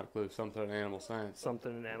 Not a clue. Something in animal science.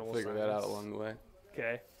 Something in animal Figure science. that out along the way.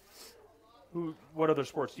 Okay. What other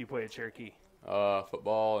sports do you play at Cherokee?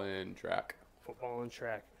 Football and track. Football and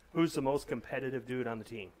track. Who's the most competitive dude on the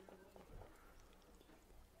team?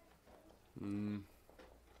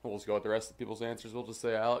 We'll just go with the rest of the people's answers. We'll just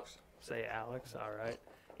say Alex. Say Alex. All right.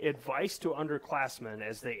 Advice to underclassmen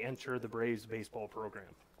as they enter the Braves baseball program.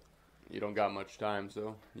 You don't got much time,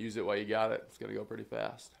 so use it while you got it. It's going to go pretty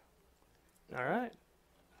fast. All right.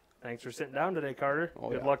 Thanks for sitting down today, Carter. Oh,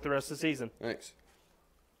 Good yeah. luck the rest of the season. Thanks.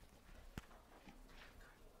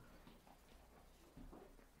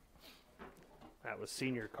 That was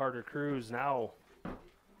senior Carter Cruz. Now,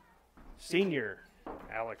 senior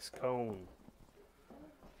Alex Cohn.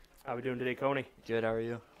 How we doing today, Coney? Good, how are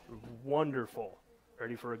you? Wonderful.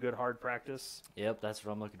 Ready for a good hard practice? Yep, that's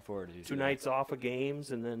what I'm looking forward to. Two nights off of games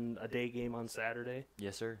and then a day game on Saturday.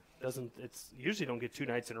 Yes, sir. It's usually don't get 2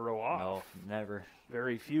 nights in a row off. No, never.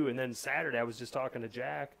 Very few. And then Saturday, I was just talking to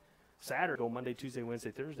Jack. Saturday, go Monday, Tuesday, Wednesday,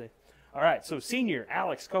 Thursday. All right, so senior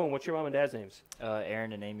Alex Cohn. What's your mom and dad's names?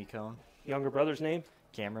 Aaron and Amy Cohn. Younger brother's name?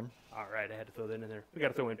 Cameron. All right, I had to throw that in there. We got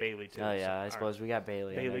to throw in Bailey, too. Oh, yeah, I so, suppose we got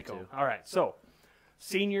Bailey in there, Cohn. too. All right, so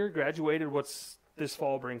senior, graduated. What's this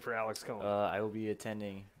fall bring for Alex Cohn? I will be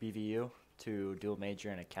attending BVU to dual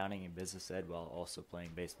major in accounting and business ed while also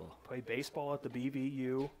playing baseball. Play baseball at the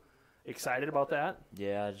BVU. Excited about that?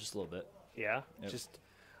 Yeah, just a little bit. Yeah? Yep.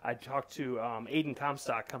 I talked to Aiden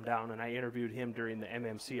Comstock come down, and I interviewed him during the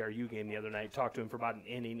MMCRU game the other night. Talked to him for about an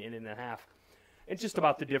inning and a half. And just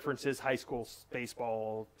about the differences, high school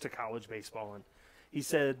baseball to college baseball. And he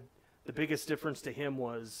said the biggest difference to him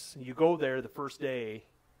was you go there the first day,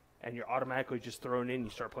 and you're automatically just thrown in, you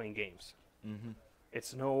start playing games.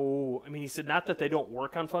 Mm-hmm. He said not that they don't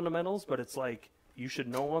work on fundamentals, but it's like you should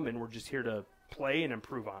know them, and we're just here to play and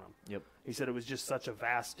improve on them. Yep. He said it was just such a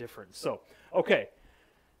vast difference. So, okay,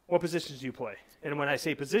 what positions do you play? And when I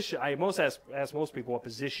say position, I ask most people what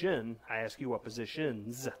position. I ask you what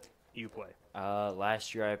positions you play.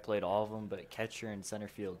 Last year I played all of them, but catcher and center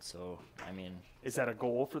field. So, is that a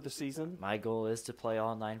goal for the season? My goal is to play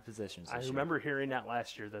all 9 positions. I remember hearing that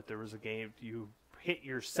last year that there was a game you hit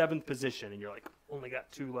your 7th position and you're like, only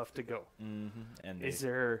got 2 left to go. Mm-hmm. And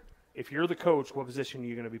if you're the coach, what position are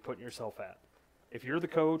you going to be putting yourself at? If you're the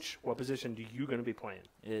coach, what position are you going to be playing?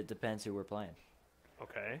 It depends who we're playing.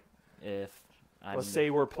 Okay. Let's say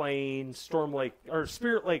we're playing Storm Lake or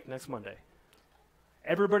Spirit Lake next Monday.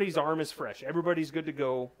 Everybody's arm is fresh. Everybody's good to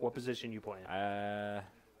go. What position you playing?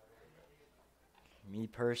 Me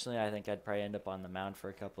personally, I think I'd probably end up on the mound for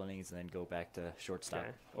a couple innings and then go back to shortstop.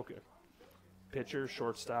 Okay. Pitcher,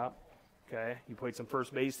 shortstop. Okay. You played some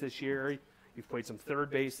first base this year. You've played some third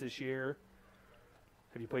base this year.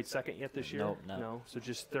 Have you played second yet this year? Nope, no. So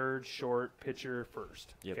just third, short, pitcher,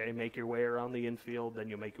 first. Yep. Okay. Make your way around the infield, then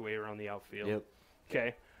you'll make your way around the outfield. Yep.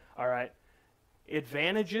 Okay. All right.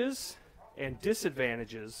 Advantages and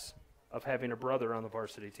disadvantages of having a brother on the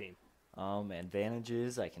varsity team.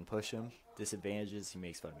 Advantages, I can push him. Disadvantages, he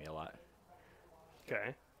makes fun of me a lot.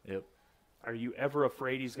 Okay. Yep. Are you ever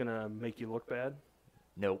afraid he's going to make you look bad?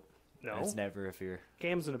 Nope. No? It's never a fear.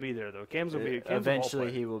 Cam's going to be there, though. Cam's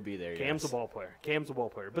Eventually he will be there, Cam's a ball player. Cam's a ball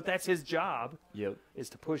player. But that's his job. Yep. Is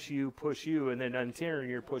to push you, and then on turn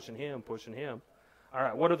you're pushing him. All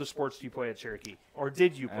right, what other sports do you play at Cherokee? Or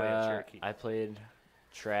did you play at Cherokee? I played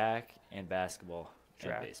track and basketball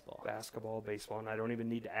and baseball. Basketball, baseball, and I don't even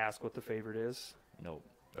need to ask what the favorite is. Nope,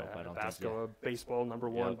 I don't basketball, baseball, number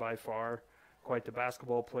one by far. Quite the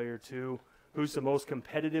basketball player, too. Who's the most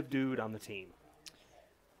competitive dude on the team?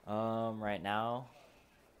 Right now,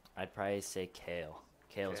 I'd probably say Kale.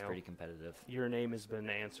 Kale's pretty competitive. Your name has been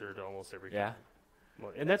answered almost every time. Yeah.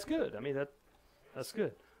 Well, and that's good. That's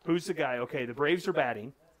good. Who's the guy? Okay, the Braves are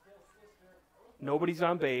batting. Nobody's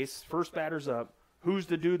on base. First batter's up. Who's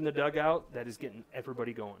the dude in the dugout that is getting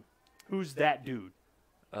everybody going? Who's that dude?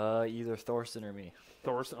 Either Thorson or me.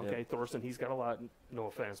 Thorson, okay. Yep. Thorson, he's got a lot, no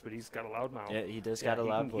offense, but he's got a loud mouth. Yeah, he does got a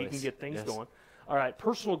loud voice. He can get things going. All right,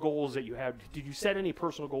 personal goals that you have. Did you set any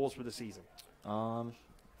personal goals for the season?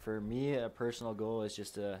 For me, a personal goal is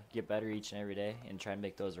just to get better each and every day and try and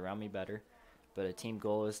make those around me better. But a team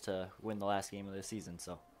goal is to win the last game of the season.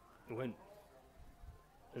 So, Win.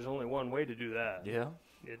 There's only one way to do that. Yeah.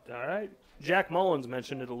 All right. Jack Mullins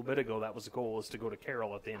mentioned it a little bit ago. That was the goal, is to go to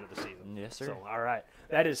Carroll at the end of the season. Yes, sir. So, all right.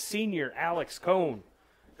 That is senior Alex Cohn.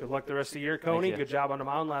 Good luck the rest of the year, Coney. you. Good job on the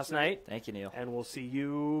mound last night. Thank you, Neil. And we'll see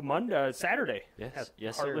you Saturday. Yes,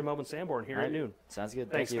 At sir. Hartley Melbourne Sanborn here All at right. noon. Sounds good.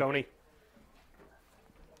 Thanks, Thank you. Coney.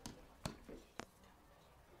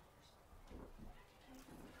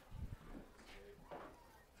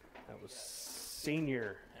 That was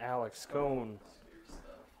senior Alex Cohn.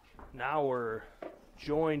 Now we're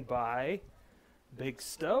joined by Big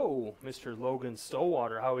Stowe, Mr. Logan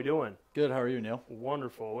Stowater. How are we doing? Good. How are you, Neil?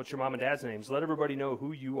 Wonderful. What's your mom and dad's names? Let everybody know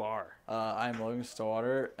who you are. I'm Logan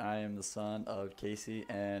Stowater. I am the son of Casey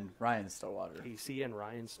and Ryan Stowater. Casey and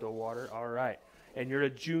Ryan Stowater. All right. And you're a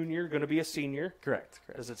junior, going to be a senior? Correct.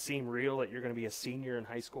 Does it seem real that you're going to be a senior in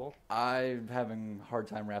high school? I'm having a hard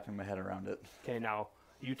time wrapping my head around it. Okay, now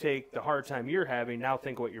you take the hard time you're having. Now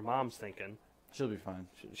think what your mom's thinking. She'll be fine.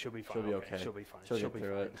 She'll be fine. She'll be okay. She'll be fine. She'll get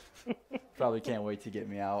through it. Probably can't wait to get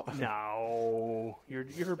me out. No, you're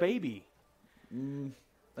her baby.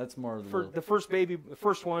 That's more For the first baby, the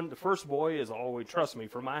first boy is always, trust me,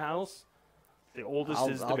 for my house, the oldest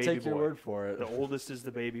is the I'll baby boy. take your word for it. The oldest is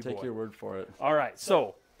the baby boy. Take your word for it. All right.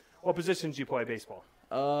 So, what positions do you play baseball?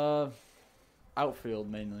 Outfield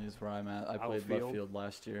mainly is where I'm at. I played Outfield? left field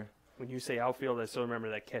last year. When you say outfield, I still remember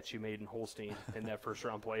that catch you made in Holstein in that first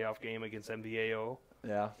round playoff game against MVAO.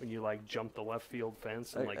 Yeah. When you jumped the left field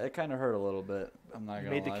fence and It kind of hurt a little bit. I'm not you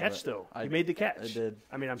gonna made the lie, catch but though. You made the catch. I did.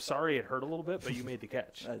 I mean, I'm sorry it hurt a little bit, but you made the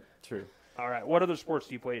catch. True. All right. What other sports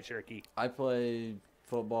do you play at Cherokee? I play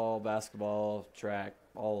football, basketball, track.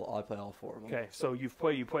 I play all four of them. Okay, so you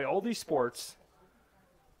play all these sports,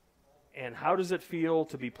 and how does it feel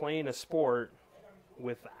to be playing a sport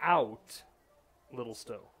without Little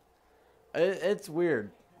Stowe? It's weird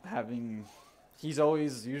he's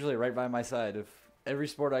always usually right by my side. If every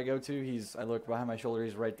sport I go to, I look behind my shoulder,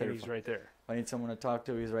 he's right there. And he's right there. If I need someone to talk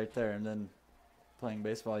to, he's right there. And then playing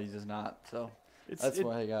baseball, he's just not. So that's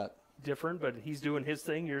what I got. Different, but he's doing his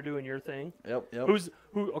thing, you're doing your thing. Yep.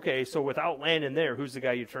 Okay, so without Landon there, who's the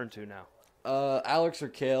guy you turn to now? Alex or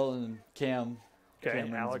Kale and Cam. Okay,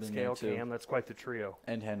 Cameron's Alex, been Kale, there too. Cam, that's quite the trio.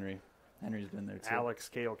 And Henry. Henry's been there too. Alex,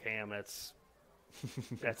 Kale, Cam, that's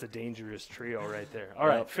a dangerous trio right there. All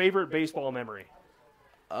right, favorite baseball memory?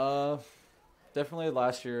 Definitely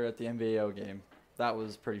last year at the NBAO game. That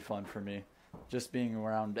was pretty fun for me, just being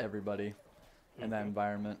around everybody in that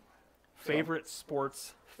environment. Favorite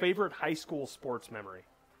high school sports memory?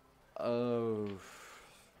 Oh,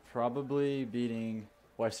 probably beating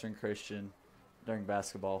Western Christian during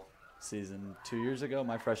basketball season 2 years ago,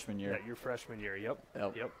 my freshman year. Yeah, your freshman year, yep.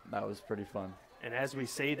 That was pretty fun. And as we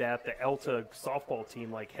say that, the Elta softball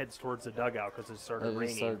team heads towards the dugout because it started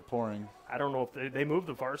raining. It started pouring. I don't know if they moved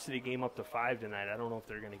the varsity game up to 5 tonight. I don't know if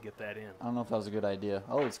they're going to get that in. I don't know if that was a good idea.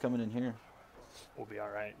 Oh, it's coming in here. We'll be all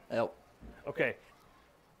right. Yep. Okay.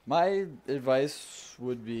 My advice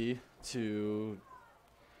would be to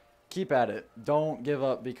keep at it. Don't give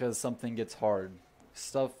up because something gets hard.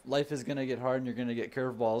 Life is going to get hard and you're going to get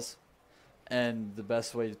curveballs. And the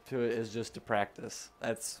best way to it is just to practice.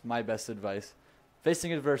 That's my best advice.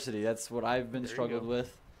 Facing adversity, that's what I've been struggled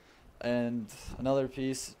with. And another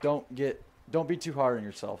piece, don't be too hard on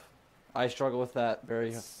yourself. I struggle with that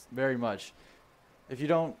very, very much. If you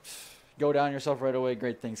don't go down yourself right away,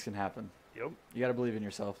 great things can happen. Yep. You got to believe in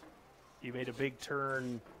yourself. You made a big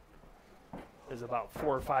turn. There's about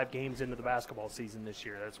 4 or 5 games into the basketball season this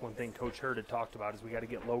year. That's one thing Coach Hurd had talked about is we got to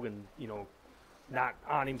get Logan, not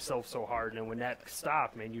on himself so hard. And when that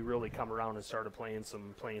stopped, man, you really come around and started playing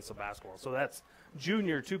some basketball. So that's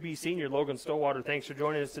junior to be senior Logan Stowater. Thanks for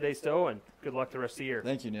joining us today, Stowe, and good luck the rest of the year.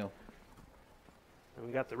 Thank you, Neil. And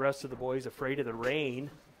we got the rest of the boys afraid of the rain.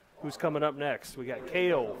 Who's coming up next? We got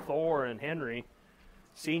Cale, Thor, and Henry.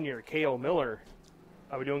 Senior Cale Miller.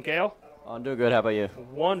 How we doing, Cale? I'm doing good. How about you?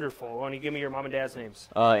 Wonderful. Why don't you give me your mom and dad's names?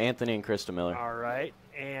 Anthony and Krista Miller. All right.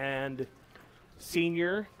 And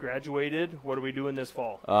senior, graduated. What are we doing this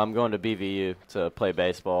fall? I'm going to BVU to play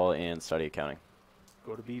baseball and study accounting.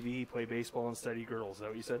 Go to BVU, play baseball, and study girls. Is that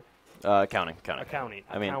what you said? Accounting.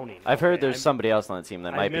 I mean, accounting. I've heard there's somebody else on the team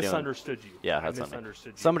that might be doing. I misunderstood you. Yeah, I that's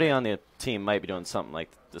misunderstood you. Somebody on the team might be doing something like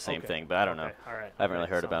the same thing, but I don't know. All right. I haven't really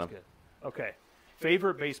heard about him. Good. Okay.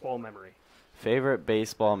 Favorite baseball memory? Favorite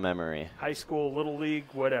baseball memory? High school, little league,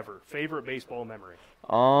 whatever. Favorite baseball memory?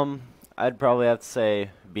 I'd probably have to say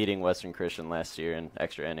beating Western Christian last year in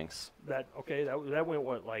extra innings. That went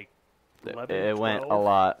what, like 11, It 12? went a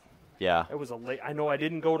lot. Yeah. It was a late. I know I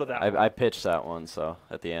didn't go to that one. I pitched that one, so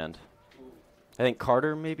at the end. I think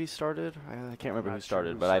Carter maybe started. I can't remember who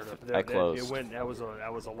started, but I closed. That was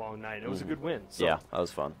a long night. It was a good win. So. Yeah, that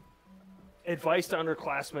was fun. Advice to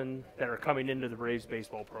underclassmen that are coming into the Braves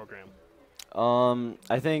baseball program.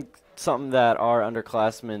 I think something that our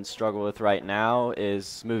underclassmen struggle with right now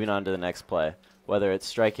is moving on to the next play. Whether it's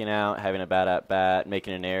striking out, having a bad at bat,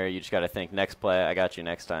 making an error, you just got to think next play. I got you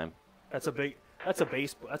next time. That's a big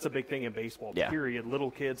thing in baseball. Yeah. Period. Little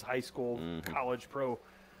kids, high school, college, pro.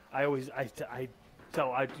 I used to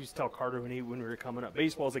tell Carter when we were coming up,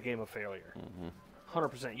 baseball is a game of failure.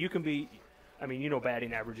 100%. You can be,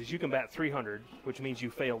 batting averages. You can bat 300, which means you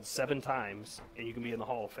failed 7 times, and you can be in the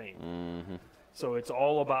Hall of Fame. So it's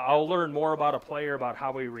all about. I'll learn more about a player about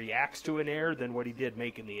how he reacts to an error than what he did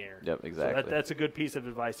making the error. Yep, exactly. So that's a good piece of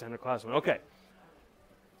advice to underclassmen. Okay.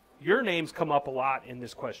 Your names come up a lot in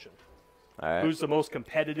this question. All right. Who's the most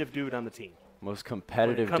competitive dude on the team? Most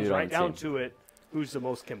competitive dude on the team. When it comes right down to it, who's the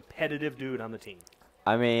most competitive dude on the team?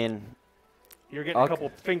 I mean, you're getting a couple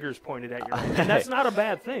fingers pointed at you, and that's not a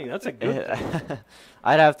bad thing. That's a good thing.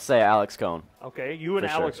 I'd have to say Alex Cohn. Okay, you and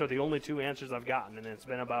Alex are the only 2 answers I've gotten, and it's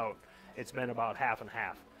been about half and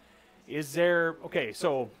half. Is there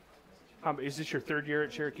so? Is this your 3rd year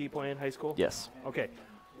at Cherokee playing high school? Yes. Okay.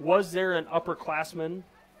 Was there an upperclassman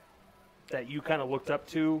that you kind of looked up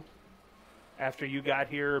to after you got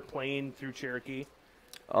here playing through Cherokee?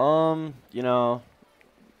 Joe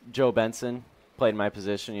Benson played my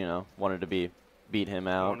position. Wanted to beat him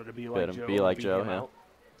out. Wanted to be like Joe. Be like Joe,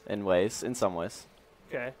 yeah. In some ways.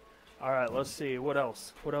 Okay. All right. Let's see. What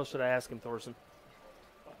else? What else should I ask him, Thorson?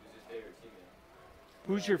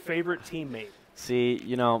 Who's your favorite teammate? See,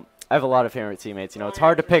 I have a lot of favorite teammates. It's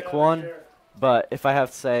hard to pick one, but if I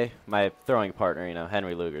have to say my throwing partner,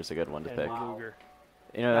 Henry Luger's a good one to pick. Luger.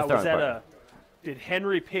 Did Did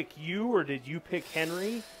Henry pick you, or did you pick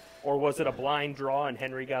Henry, or was it a blind draw and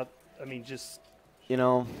Henry got? I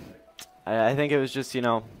think it was just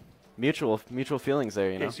mutual feelings there.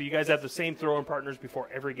 Okay, so you guys have the same throwing partners before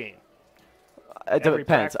every game. It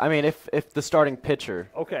depends. I mean, if the starting pitcher.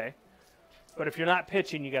 Okay. But if you're not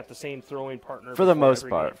pitching, you got the same throwing partner. For the most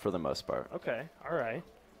part. Game. For the most part. Okay. All right.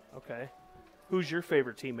 Okay. Who's your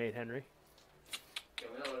favorite teammate, Henry?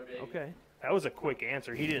 Okay. That was a quick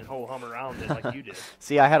answer. He didn't ho-hum around it like you did.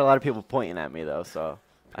 See, I had a lot of people pointing at me, though, so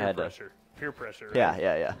I had pressure. Peer pressure. Right?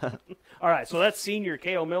 Yeah. All right, so that's senior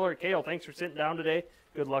Kale Miller. Kale, thanks for sitting down today.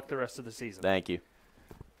 Good luck the rest of the season. Thank you.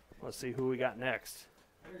 Let's see who we got next.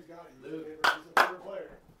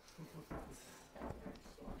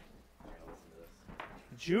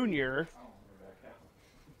 Junior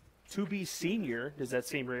to be senior. Does that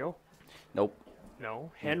seem real? Nope.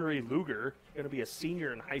 No. Henry Luger, going to be a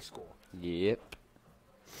senior in high school. Yep.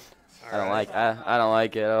 I don't like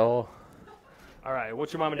it at all. All right.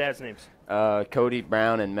 What's your mom and dad's names? Cody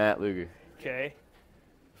Brown and Matt Luger. Okay.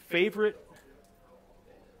 Favorite?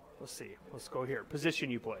 Let's see. Let's go here.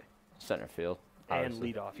 Position you play? Center field. And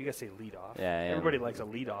obviously. leadoff. You got to say leadoff. Yeah. Everybody likes a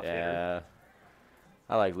leadoff hitter. Yeah.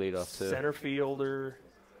 I like leadoff too. Center fielder,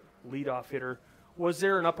 leadoff hitter. Was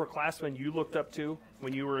there an upperclassman you looked up to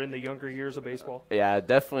when you were in the younger years of baseball? Yeah,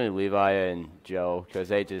 definitely Levi and Joe, because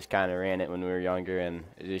they just kind of ran it when we were younger, and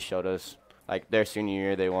it just showed us, like, their senior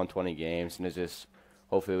year, they won 20 games, and it's just,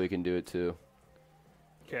 hopefully we can do it too.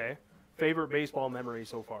 Okay. Favorite baseball memory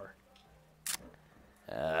so far?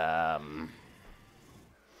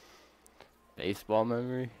 Baseball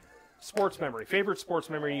memory? Sports memory. Favorite sports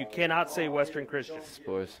memory. You cannot say Western Christian.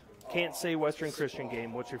 Sports. Can't say Western Christian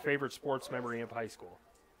game. What's your favorite sports memory of high school?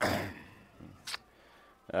 I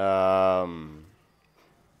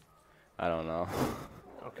don't know.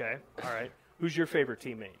 Okay. All right. Who's your favorite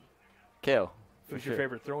teammate? Kale. Who's your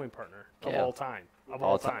favorite throwing partner of Kale. all time?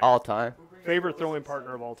 All time? Favorite throwing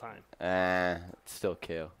partner of all time? Still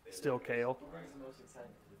Kale. Still Kale.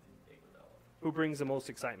 Who brings the most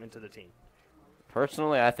excitement to the team?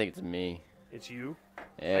 Personally, I think it's me. It's you?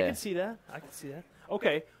 Yeah. I can see that.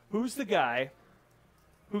 Okay. Who's the guy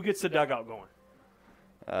who gets the dugout going?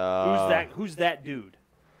 Who's that dude?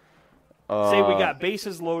 Say we got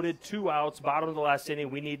bases loaded, 2 outs, bottom of the last inning,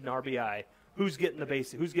 we need an RBI. Who's getting the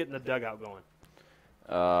base? Who's getting the dugout going?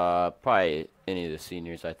 Probably any of the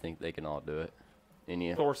seniors. I think they can all do it.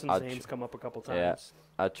 Thorson's name's come up a couple times.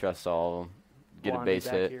 Yeah, I trust all of them. Get Blondie a base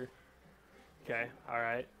hit. Here. Okay, all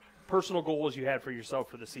right. Personal goals you had for yourself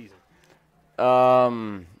for the season?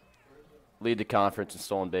 Lead the conference in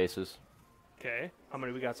stolen bases. Okay. How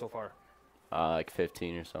many we got so far? Like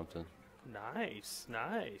 15 or something. Nice.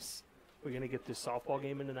 We going to get this softball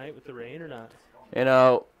game in tonight with the rain or not?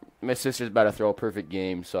 My sister's about to throw a perfect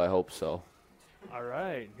game, so I hope so. All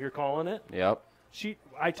right, you're calling it? Yep.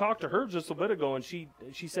 I talked to her just a bit ago, and she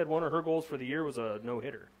said one of her goals for the year was a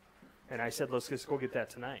no-hitter. And I said, let's just go get that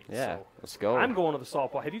tonight. Yeah, so let's go. I'm going to the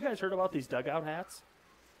softball. Have you guys heard about these dugout hats?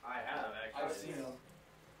 I have, actually. I've seen them.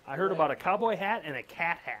 I heard about a cowboy hat and a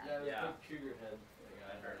cat hat. Yeah. Cougar head.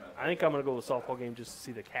 I heard about I think I'm going to go to the softball game just to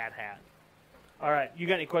see the cat hat. All right, you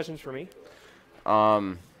got any questions for me?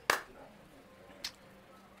 No.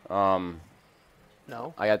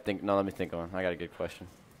 I got to think. No, let me think on. I got a good question.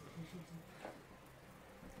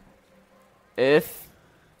 If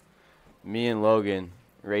me and Logan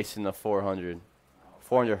race in the 400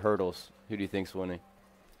 hurdles, who do you think's winning?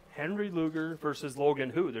 Henry Luger versus Logan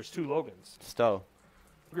who? There's two Logans. Stowe.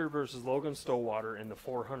 Luger versus Logan Stowwater in the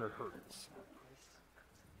 400 hurdles.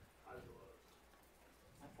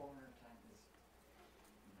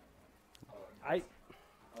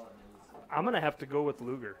 I'm going to have to go with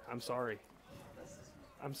Luger. I'm sorry.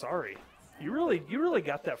 You really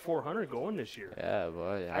got that 400 going this year. Yeah,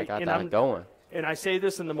 boy, I got that going. And I say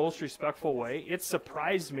this in the most respectful way. It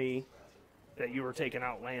surprised me that you were taking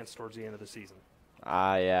out Lance towards the end of the season.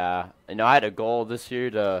 Yeah. I had a goal this year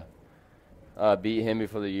to beat him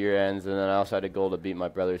before the year ends, and then I also had a goal to beat my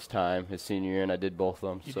brother's time his senior year, and I did both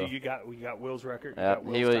of them. You got Will's record? Yeah,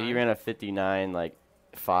 he ran a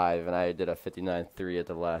 59.5, and I did a 59.3 at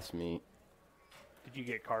the last meet. Did you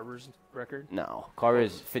get Carver's record? No,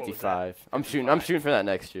 Carver's 55. I'm shooting for that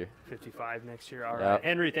next year. 55 next year. All Yep. right.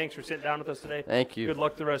 Henry, thanks for sitting down with us today. Thank you. Good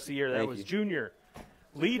luck the rest of the year. That Thank was you. junior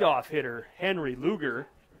leadoff hitter Henry Luger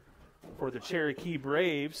for the Cherokee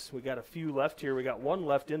Braves. We got a few left here. We got one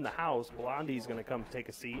left in the house. Blondie's going to come take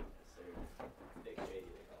a seat.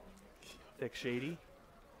 Thick Shady.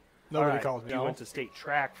 Nobody calls me You out. went to state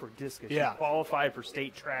track for discus. Yeah. You qualified for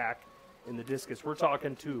state track in the discus. We're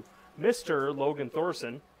talking to Mr. Logan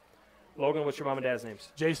Thorson. Logan, what's your mom and dad's names?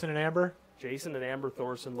 Jason and Amber. Jason and Amber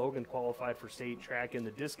Thorson. Logan qualified for state track in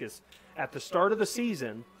the discus. At the start of the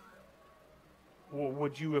season,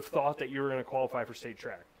 would you have thought that you were going to qualify for state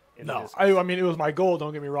track? In the No, discus? I mean, it was my goal,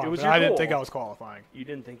 don't get me wrong, It was but your I didn't goal. think I was qualifying. You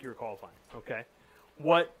didn't think you were qualifying. Okay.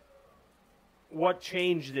 What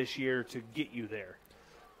changed this year to get you there?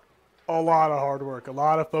 A lot of hard work, a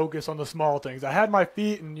lot of focus on the small things. I had my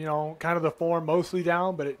feet and, kind of the form mostly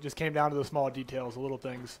down, but it just came down to the small details, the little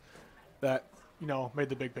things that, made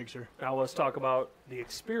the big picture. Now let's talk about the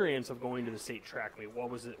experience of going to the state track meet. What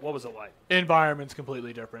was it like? Environment's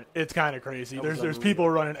completely different. It's kind of crazy. That was There's unbelievable. people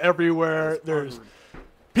running everywhere. There's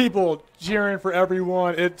people cheering for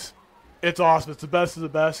everyone. It's awesome. It's the best of the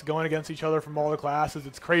best going against each other from all the classes.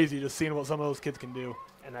 It's crazy just seeing what some of those kids can do.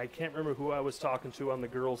 And I can't remember who I was talking to on the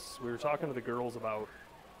girls. We were talking to the girls about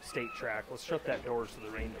state track. Let's shut that door so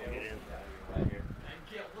the rain don't get in.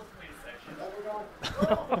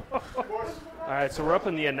 All right, so we're up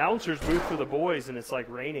in the announcer's booth for the boys, and it's like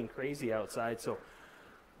raining crazy outside. So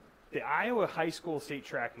the Iowa High School State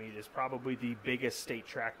Track Meet is probably the biggest state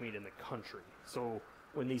track meet in the country. So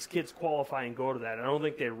when these kids qualify and go to that, I don't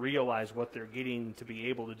think they realize what they're getting to be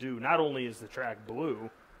able to do. Not only is the track blue,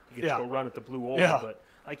 you get Yeah. to go run at the Blue Oval, Yeah. but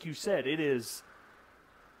like you said, it is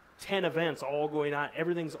 10 events all going on.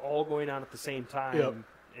 Everything's all going on at the same time, Yep.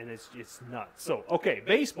 and it's nuts. So, okay,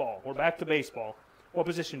 baseball. We're back to baseball. What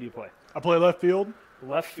position do you play? I play left field.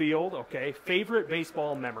 Left field, okay. Favorite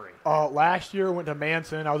baseball memory? Last year, went to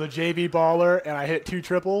Manson. I was a JV baller, and I hit 2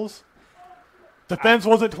 triples. The fence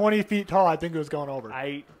wasn't 20 feet tall. I think it was going over.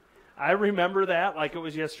 I remember that like it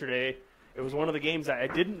was yesterday. It was one of the games. I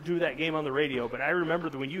didn't do that game on the radio, but I remember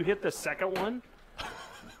that when you hit the second one,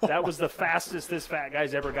 that was the fastest this fat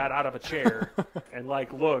guy's ever got out of a chair and,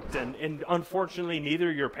 looked. And unfortunately, neither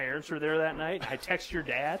of your parents were there that night. I text your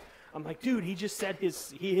dad. I'm like, dude, he just said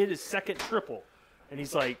he hit his second triple. And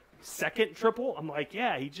he's like, second triple? I'm like,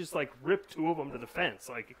 yeah, he just, ripped 2 of them to the fence.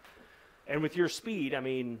 And with your speed, I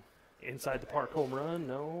mean, inside the park home run,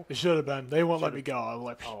 no? It should have been. They wouldn't let me go. I was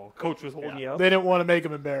like, oh, coach was holding you up? They didn't want to make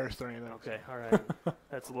him embarrassed or anything. Okay, all right.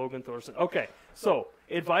 That's Logan Thorson. Okay, so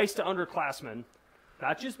advice to underclassmen,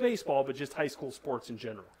 not just baseball, but just high school sports in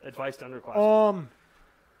general. Advice to underclassmen.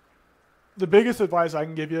 The biggest advice I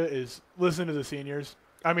can give you is listen to the seniors.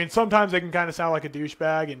 I mean, sometimes they can kind of sound like a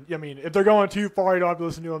douchebag, and I mean, if they're going too far, you don't have to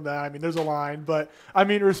listen to them. Then I mean, there's a line, but I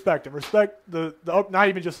mean, respect them. Respect the not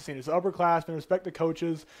even just the seniors, the upperclassmen. Respect the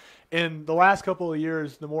coaches. In the last couple of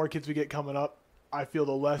years, the more kids we get coming up, I feel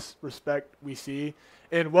the less respect we see,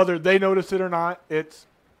 and whether they notice it or not,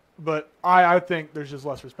 but I think there's just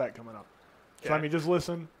less respect coming up. So I Okay. mean, just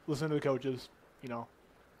listen to the coaches.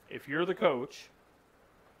 If you're the coach,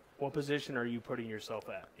 what position are you putting yourself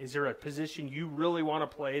at? Is there a position you really want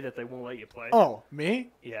to play that they won't let you play? Oh,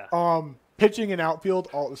 me? Yeah. Pitching and outfield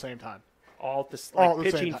all at the same time. All at the, All at the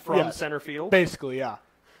pitching same time. from Yes. center field? Basically, yeah.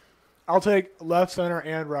 I'll take left, center,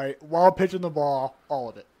 and right while pitching the ball, all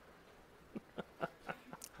of it.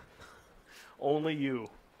 Only you.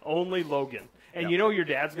 Only Logan. And you know your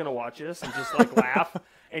dad's going to watch this and just, like, laugh,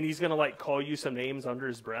 and he's going to, like, call you some names under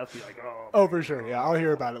his breath. Be like, oh. Oh, for sure. Yeah, I'll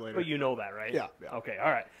hear about it later. But you know that, right? Yeah. Okay,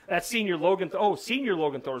 all right. That's senior Logan. Senior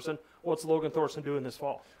Logan Thorson. What's Logan Thorson doing this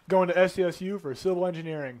fall? Going to SDSU for civil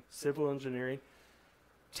engineering. Civil engineering.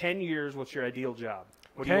 10 years, what's your ideal job?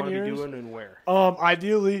 What do you 10 want to be years? doing and where?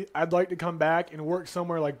 Ideally, I'd like to come back and work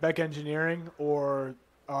somewhere like Beck Engineering, or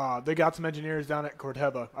they got some engineers down at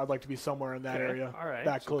Corteva. I'd like to be somewhere in that Okay, area, all right.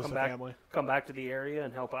 back So close come to back, family. Come back to the area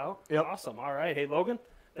and help out? Yep. Awesome. All right. Hey, Logan,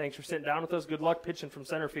 thanks for sitting down with us. Good luck pitching from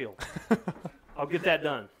center field. I'll get that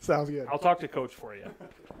done. Sounds good. I'll talk to Coach for you.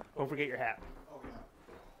 Don't forget your hat.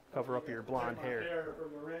 Cover up your blonde hair.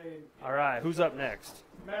 All right. Who's up next?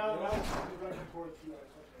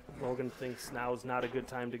 Logan thinks now is not a good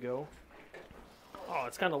time to go. Oh,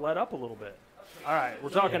 it's kind of let up a little bit. All right, we're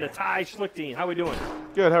talking to Ty Schlichting. How we doing?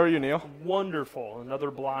 Good. How are you, Neil? Wonderful. Another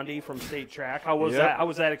blondie from state track. How was Yep. that? How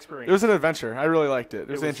was that experience? It was an adventure. I really liked it. It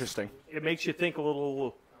was interesting. It makes you think a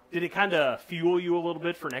little. Did it kind of fuel you a little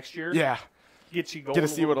bit for next year? Yeah. Get you going. Get to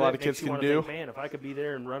see what a lot of makes kids you can wanna do. Think, man, if I could be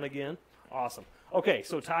there and run again, awesome. Okay,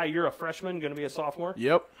 so Ty, you're a freshman, going to be a sophomore.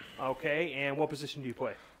 Yep. Okay, and what position do you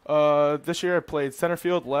play? This year I played center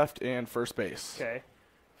field, left, and first base. Okay.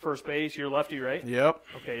 First base, you're lefty, right? Yep.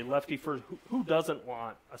 Okay, lefty first. Who doesn't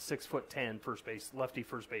want a 6'10" first base, lefty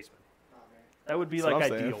first baseman? That would be That's what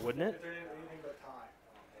like I'm ideal, saying. wouldn't it?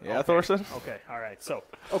 Yeah, Okay. Thorson. Okay, all right. So,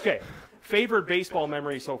 okay, favorite baseball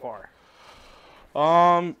memory so far?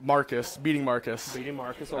 Marcus, beating Marcus. Beating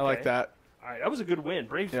Marcus. I Okay. like that. All right, that was a good win.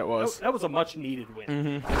 Braves. Yeah, it was. That was a much needed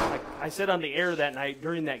win. Like I said on the air that night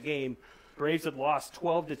during that game, Braves had lost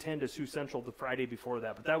 12-10 to Sioux Central the Friday before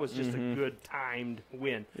that, but that was just a good timed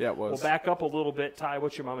win. Yeah, it was. We'll back up a little bit. Ty,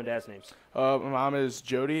 what's your mom and dad's names? My mom is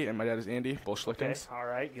Jody and my dad is Andy, both Okay. Schlichtings. All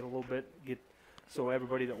right. Get a little bit. So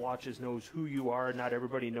everybody that watches knows who you are. Not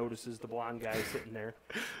everybody notices the blonde guy sitting there.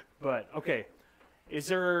 But okay,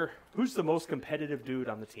 who's the most competitive dude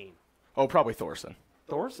on the team? Oh, probably Thorson.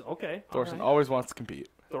 Thorson. Okay. all Thorson right. always wants to compete.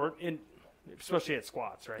 Especially at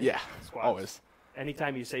squats, right? Yeah, Squats. always.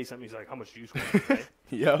 Anytime you say something, he's like, "How much do you squat?" Right?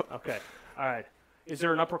 Yep. Okay. All right. Is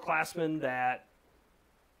there an upperclassman that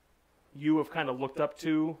you have kind of looked up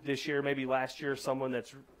to this year, maybe last year, someone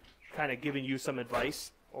that's kind of giving you some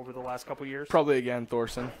advice over the last couple years? Probably again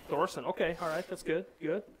Thorson. Thorson. Okay. All right. That's good.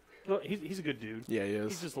 Good. Look, he's a good dude. Yeah, he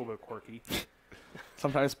is. He's just a little bit quirky.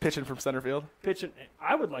 Sometimes pitching from center field. Pitching.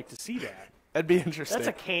 I would like to see that. That'd be interesting. That's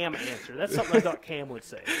a Cam answer. That's something I thought Cam would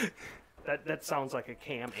say. That sounds like a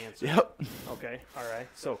Cam answer. Yep. Okay. All right.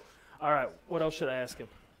 So, all right. What else should I ask him?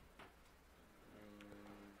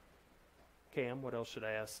 Cam, what else should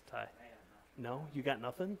I ask Ty? No, you got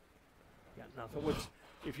nothing. You got nothing.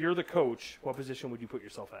 If you're the coach, what position would you put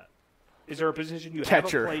yourself at? Is there a position you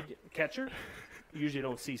Catcher. haven't played? Catcher. You usually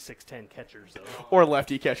don't see 6'10" catchers though. Or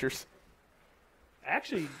lefty catchers.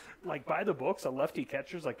 Actually, like by the books, a lefty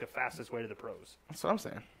catcher is like the fastest way to the pros. That's what I'm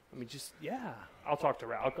saying. I mean, I'll talk to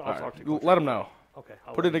Ralph. I'll All talk right. to Coach Let him know. Okay.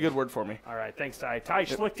 Put in a good word for me. All right. Thanks, Ty. Ty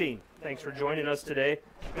Schlichting, thanks for joining us today.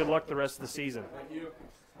 Good luck the rest of the season. Thank you.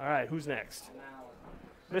 All right. Who's next?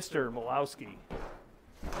 Mr. Malowski.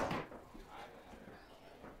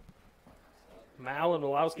 Mal and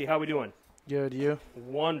Malowski, how we doing? Good, you?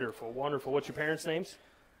 Wonderful, wonderful. What's your parents' names?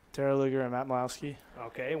 Tara Luger and Matt Malowski.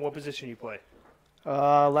 Okay. And what position you play?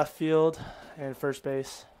 Left field and first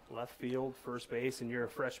base. Left field, first base, and you're a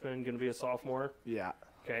freshman, going to be a sophomore? Yeah.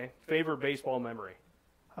 Okay. Favorite baseball memory?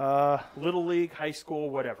 Uh, Little League, high school,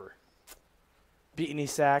 whatever. Beating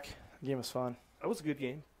Esac. The game was fun. That was a good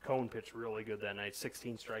game. Cone pitched really good that night.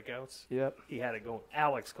 16 strikeouts. Yep. He had it going.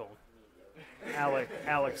 Alex Cone.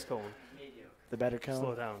 Alex Cone. The better cone.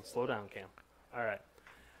 Slow down, Cam. All right.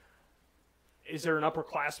 Is there an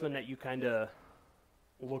upperclassman that you kind of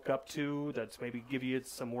look up to that's maybe give you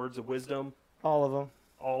some words of wisdom? All of them.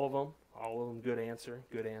 All of them? All of them. Good answer.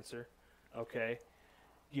 Good answer. Okay.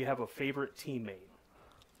 Do you have a favorite teammate?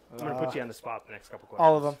 I'm going to put you on the spot the next couple questions.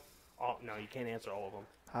 All of them. No, you can't answer all of them.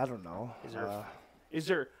 I don't know. Is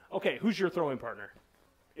there okay, who's your throwing partner?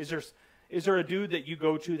 Is there a dude that you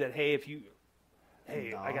go to that,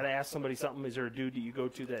 No. I got to ask somebody something. Is there a dude that you go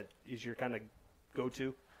to that is your kind of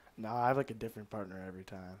go-to? No, I have like a different partner every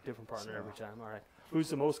time. Different partner every time. All right. Who's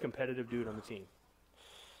the most competitive dude on the team?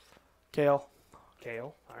 Kale.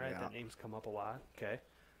 Kale. All right. Yeah. That name's come up a lot. Okay.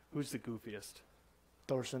 Who's the goofiest?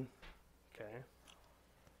 Thorson. Okay.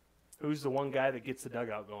 Who's the one guy that gets the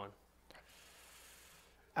dugout going?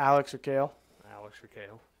 Alex or Kale. Alex or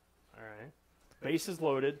Kale. All right. Bases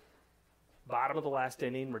loaded. Bottom of the last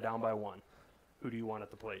inning. We're down by 1. Who do you want at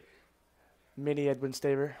the plate? Mini Edwin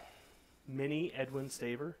Staver. Mini Edwin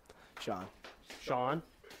Staver. Sean. Sean.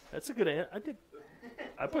 That's a good answer.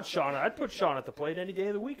 I'd put Sean at the plate any day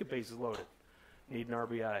of the week if bases loaded. Need an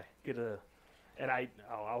RBI.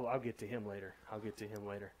 I'll get to him later.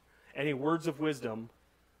 Any words of wisdom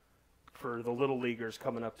for the little leaguers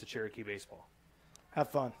coming up to Cherokee baseball? Have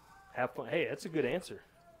fun. Have fun. Hey, that's a good answer.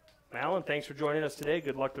 Malin, thanks for joining us today.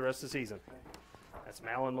 Good luck the rest of the season. That's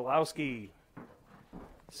Malin Malowski.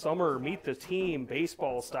 Summer Meet the Team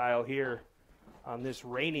baseball style here on this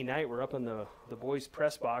rainy night. We're up in the boys'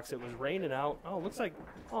 press box. It was raining out. Oh, it looks like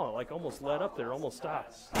almost let up there, almost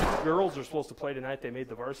stopped. Girls are supposed to play tonight. They made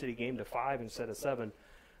the varsity game to 5 instead of 7.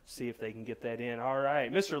 See if they can get that in. All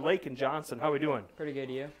right, Mr. Lakin Johnson, how are we doing? Pretty good,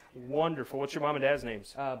 you? Wonderful. What's your mom and dad's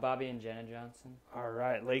names? Bobby and Jenna Johnson. All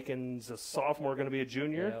right, Lakin's a sophomore, going to be a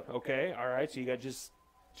junior. Yep. Okay, all right, so you got just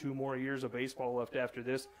 2 more years of baseball left after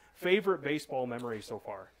this. Favorite baseball memory so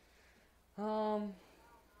far? I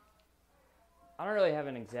don't really have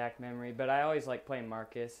an exact memory, but I always like playing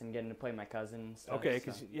Marcus and getting to play my cousin and stuff. Okay,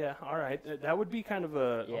 all right, that would be kind of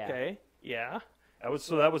a Yeah. okay, yeah. That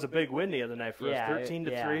was a big win the other night for us,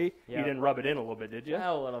 13-3. You didn't rub it in a little bit, did you?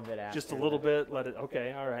 A little bit after. Just a little bit. Let it.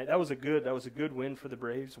 Okay, all right. That was a good win for the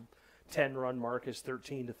Braves. 10-run Marcus,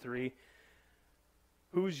 13-3.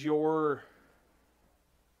 Who's your?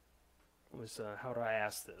 How do I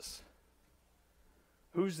ask this?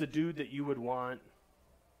 Who's the dude that you would want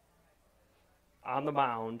on the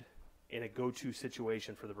mound in a go-to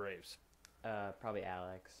situation for the Braves? Probably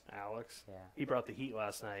Alex. Alex? Yeah. He brought the heat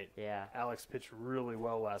last night. Yeah. Alex pitched really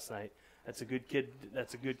well last night. That's a good kid.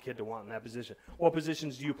 That's a good kid to want in that position. What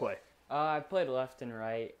positions do you play? I played left and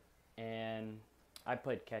right, and I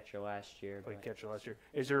played catcher last year.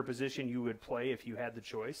 Is there a position you would play if you had the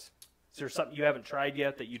choice? Is there something you haven't tried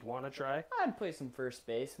yet that you'd want to try? I'd play some first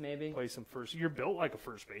base, maybe. Play some first. You're built like a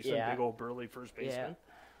first baseman, Yeah. big old burly first baseman.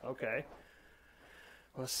 Yeah. Okay.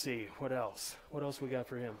 Let's see. What else? What else we got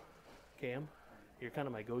for him? Cam, you're kind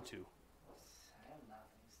of my go-to.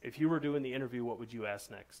 If you were doing the interview, what would you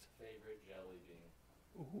ask next? Favorite jelly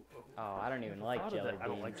bean. Oh, I don't even like jelly beans. I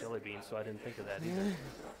don't like jelly beans, so I didn't think of that either.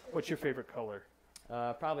 What's your favorite color?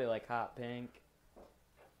 Probably like hot pink.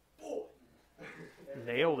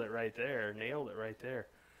 Nailed it right there.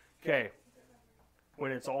 Okay.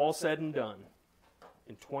 When it's all said and done,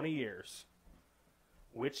 in 20 years,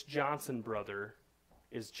 which Johnson brother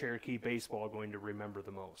is Cherokee baseball going to remember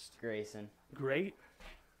the most? Grayson. Great.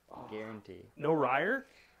 Guarantee. No Ryer?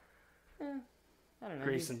 I don't know.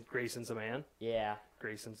 Grayson's a man? Yeah.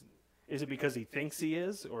 Grayson's. Is it because he thinks he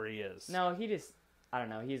is, or he is? No, he just, I don't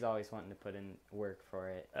know. He's always wanting to put in work for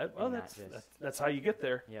it. That's how you get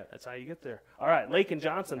there. Yep. That's how you get there. All right, Lakin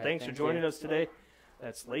Johnson, All right, thanks for thank joining you. us today.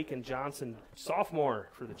 That's Lakin Johnson, sophomore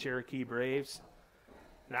for the Cherokee Braves.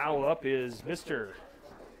 Now up is Mr.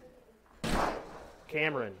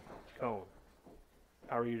 Cameron Cone.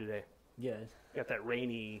 How are you today? Good. Got that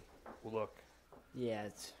rainy look. Yeah,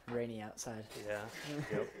 it's rainy outside. Yeah.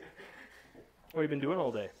 Yep. What have you been doing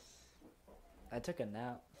all day? I took a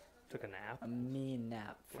nap. Took a nap? A mean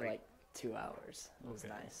nap for Like- like 2 hours. It was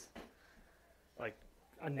Okay. nice. Like,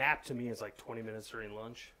 a nap to me is like 20 minutes during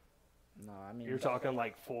lunch. No, I mean, You're talking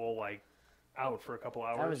like full, like, out for a couple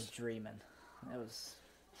hours? I was dreaming. It was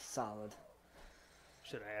solid.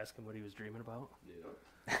 Should I ask him what he was dreaming about?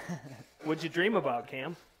 Yeah. What'd you dream about,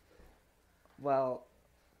 Cam? Well,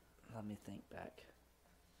 let me think back.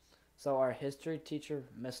 So our history teacher,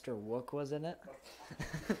 Mr. Wook, was in it.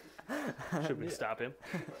 Should we stop him?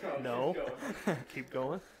 No. Keep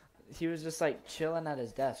going. He was just like chilling at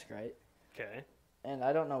his desk, right? Okay. And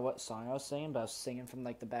I don't know what song I was singing, but I was singing from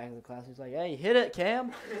like the back of the class. He's like, "Hey, hit it,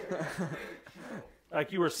 Cam!"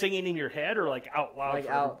 Like you were singing in your head or like out loud? Like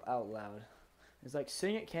out loud. He's like,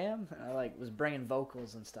 "Sing it, Cam!" And I like was bringing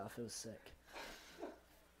vocals and stuff. It was sick.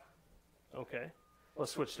 Okay.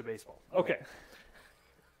 Let's switch to baseball. Okay.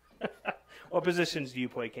 What positions do you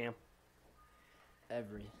play, Cam?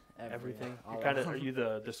 Everything. all You kind of of are them. you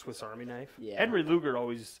the Swiss Army knife? Yeah. Henry Luger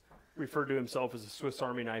always referred to himself as the Swiss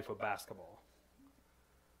Army knife of basketball.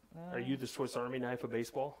 Are you the Swiss Army knife of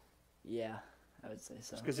baseball? Yeah, I would say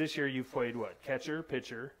so. Because this year you've played what? Catcher,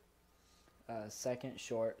 pitcher. Second,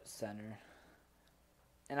 short, center.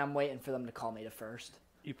 And I'm waiting for them to call me to first.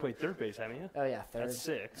 You played third base, haven't you? Oh yeah, third. That's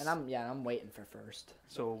 6. And I'm waiting for first.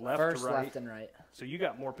 So left first, to right. left, and right. So you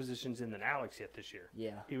got more positions in than Alex yet this year.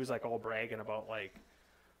 Yeah. He was like all bragging about like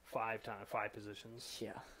 5 positions.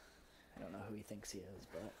 Yeah. I don't know who he thinks he is,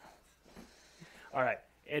 but All right.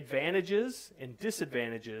 Advantages and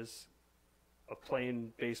disadvantages of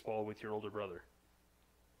playing baseball with your older brother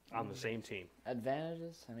on the same team?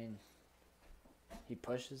 Advantages? I mean, he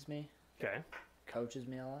pushes me. Okay. Coaches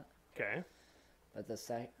me a lot. Okay. But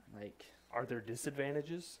are there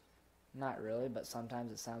disadvantages? Not really, but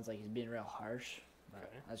sometimes it sounds like he's being real harsh. But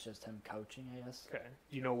Okay. that's just him coaching, I guess. Okay.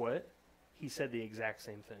 You know what? He said the exact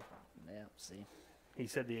same thing. Yeah, see. He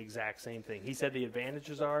said the exact same thing. He said the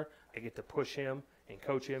advantages are I get to push him and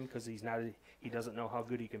coach him because he doesn't know how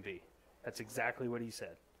good he can be. That's exactly what he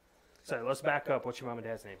said. So let's back up. What's your mom and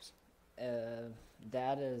dad's names?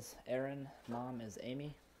 Dad is Aaron. Mom is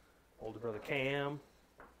Amy. Older brother Cam.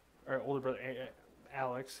 Or older brother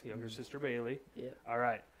Alex. Younger sister Bailey. Yep. All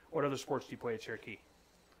right. What other sports do you play at Cherokee?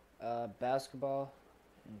 Basketball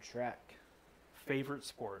and track. Favorite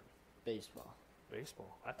sport? Baseball.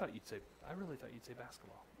 Baseball. I really thought you'd say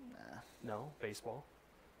basketball. Nah. No, baseball.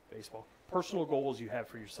 Baseball. Personal goals you have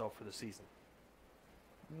for yourself for the season?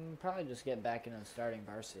 Probably just get back in the starting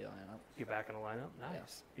varsity lineup. Get back in the lineup?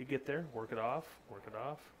 Nice. Yeah. You get there, work it off.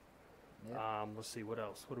 Yeah. Let's see, what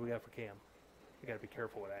else? What do we got for Cam? You got to be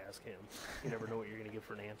careful what I ask him. You never know what you're going to get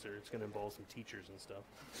for an answer. It's going to involve some teachers and stuff.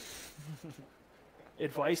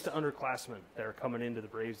 Advice to underclassmen that are coming into the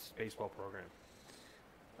Braves baseball program.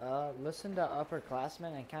 Listen to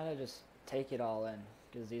upperclassmen and kind of just take it all in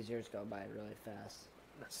because these years go by really fast.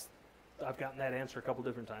 I've gotten that answer a couple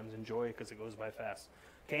different times. Enjoy it because it goes by fast.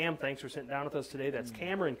 Cam, thanks for sitting down with us today. That's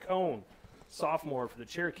Cameron Cohn, sophomore for the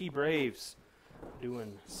Cherokee Braves,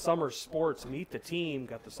 doing summer sports. Meet the team.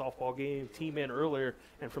 Got the softball game team in earlier,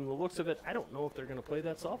 and from the looks of it, I don't know if they're going to play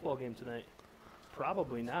that softball game tonight.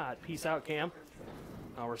 Probably not. Peace out, Cam.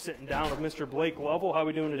 We're sitting down with Mr. Blake Lovell. How are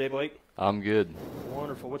we doing today, Blake? I'm good.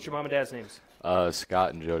 Wonderful. What's your mom and dad's names?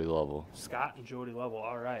 Scott and Jody Lovell. Scott and Jody Lovell.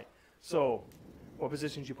 All right. So, what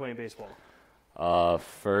positions you play in baseball?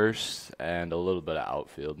 First and a little bit of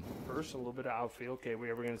outfield. First, a little bit of outfield. Okay,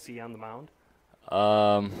 we ever going to see you on the mound?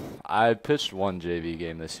 I pitched one JV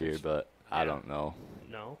game this year, but I don't know.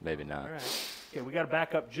 No? Maybe not. All right. Okay, we got to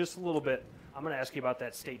back up just a little bit. I'm going to ask you about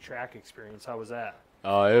that state track experience. How was that?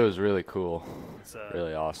 Oh, it was really cool. It's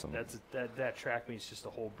really awesome. That track meet's just a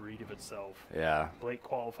whole breed of itself. Yeah. Blake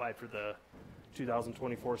qualified for the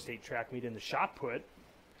 2024 state track meet in the shot put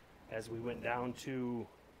as we went down to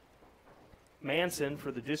Manson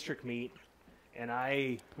for the district meet, and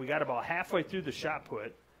we got about halfway through the shot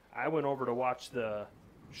put. I went over to watch the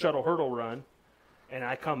shuttle hurdle run, and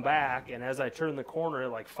I come back, and as I turn the corner,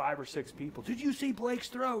 like 5 or 6 people, did you see Blake's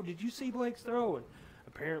throw? Did you see Blake's throw? And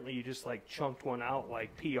apparently you just like chunked one out,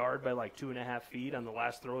 like PR'd by like 2.5 feet on the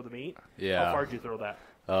last throw of the meet. Yeah. How far did you throw that?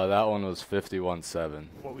 That one was 51.7.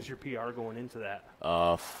 What was your PR going into that?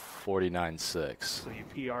 49.6. So you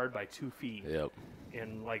PR'd by 2 feet. Yep.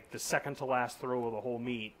 In like the second to last throw of the whole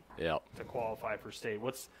meet. Yep. To qualify for state.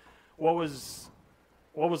 What was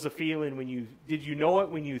the feeling when did you know it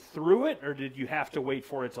when you threw it, or did you have to wait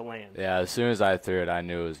for it to land? Yeah, as soon as I threw it, I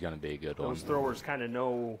knew it was going to be a good one. Those throwers kind of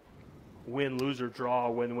know win, lose, or draw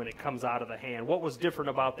when it comes out of the hand. What was different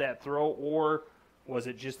about that throw, or was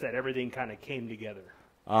it just that everything kind of came together?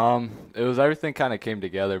 It was everything kind of came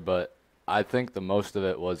together, but I think the most of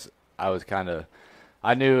it was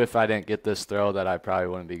I knew if I didn't get this throw that I probably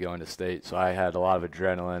wouldn't be going to state, so I had a lot of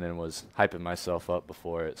adrenaline and was hyping myself up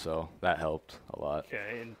before it, so that helped a lot.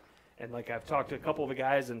 Okay, and like I've talked to a couple of the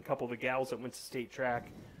guys and a couple of the gals that went to state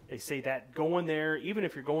track, they say that going there, even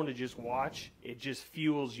if you're going to just watch, it just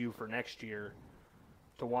fuels you for next year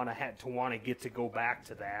to want to get to go back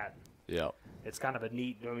to that. Yeah. It's kind of a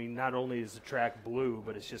neat, I mean, not only is the track blue,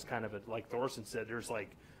 but it's just kind of like Thorson said, there's like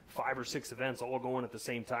 5 or 6 events all going at the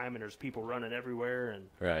same time, and there's people running everywhere, and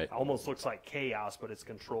right. It almost looks like chaos, but it's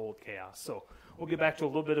controlled chaos. So we'll get back to a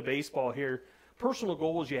little bit of baseball here. Personal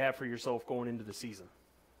goals you have for yourself going into the season?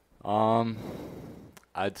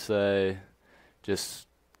 I'd say just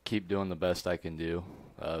keep doing the best I can do.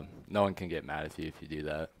 No one can get mad at you if you do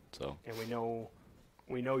that. So. And we know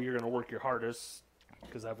you're going to work your hardest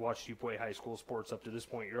because I've watched you play high school sports up to this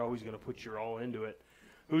point. You're always going to put your all into it.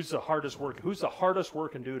 Who's the hardest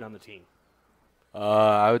working dude on the team?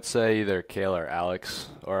 I would say either Kale or Alex,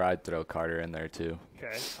 or I'd throw Carter in there too.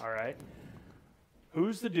 Okay, all right.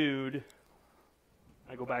 Who's the dude?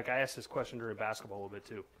 I go back. I asked this question during basketball a little bit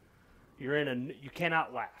too. You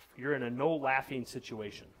cannot laugh. You're in a no laughing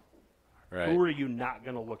situation. Right. Who are you not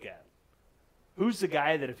going to look at? Who's the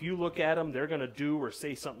guy that if you look at him, they're going to do or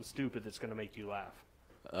say something stupid that's going to make you laugh?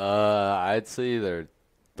 I'd say either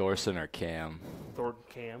Thorson or Cam.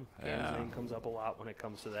 Cam. Cam's name comes up a lot when it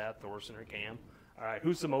comes to that. Thorson or Cam. All right.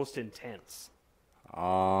 Who's the most intense?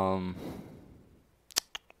 I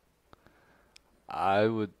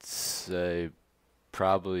would say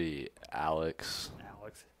Probably Alex.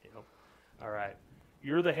 Alex. Yep. All right.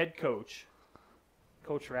 You're the head coach.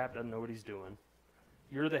 Coach Rapp doesn't know what he's doing.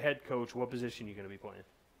 You're the head coach. What position are you going to be playing?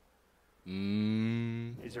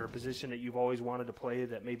 Is there a position that you've always wanted to play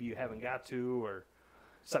that maybe you haven't got to, or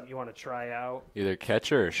something you want to try out? Either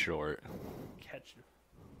catcher or short. Catcher.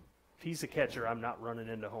 If he's a catcher, I'm not running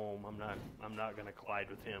into home. I'm not going to collide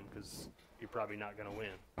with him because you're probably not going to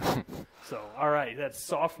win. So, all right, that's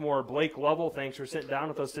sophomore Blake Lovell. Thanks for sitting down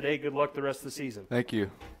with us today. Good luck the rest of the season. Thank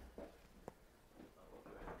you.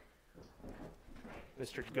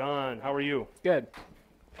 Mr. Gunn, how are you? Good.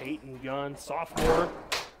 Peyton Gunn, sophomore.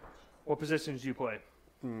 What positions do you play?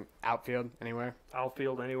 Outfield, anywhere.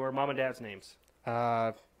 Outfield, anywhere. Mom and Dad's names?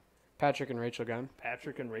 Patrick and Rachel Gunn.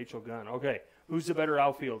 Patrick and Rachel Gunn. Okay. Who's the better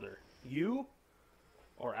outfielder, you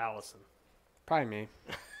or Allison? Probably me.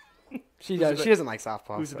 She doesn't like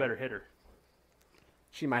softball. Who's the better hitter?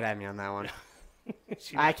 She might have me on that one.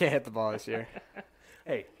 I can't hit the ball this year.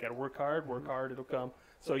 Hey, got to work hard. Work hard. It'll come.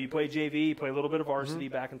 So you play JV, you play a little bit of varsity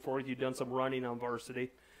back and forth. You've done some running on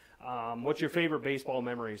varsity. What's your favorite baseball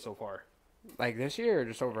memory so far? Like this year or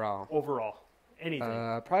just overall? Overall. Anything.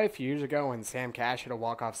 Probably a few years ago when Sam Cash hit a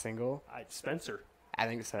walk-off single. Spencer. I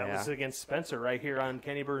think so, That was against Spencer right here on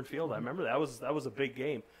Kenny Burn Field. I remember that was a big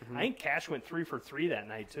game. I think Cash went 3 for 3 that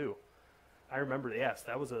night too. I remember. Yes,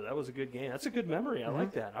 that was a good game. That's a good memory. I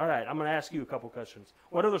like that. All right, I'm going to ask you a couple questions.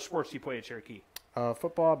 What other sports do you play at Cherokee?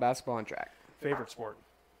 Football, basketball, and track. Favorite sport?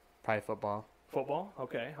 Probably football. Football.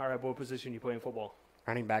 Okay. All right. What position you play in football?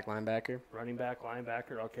 Running back, linebacker. Running back,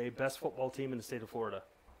 linebacker. Okay. Best football team in the state of Florida?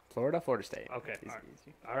 Florida State. Okay.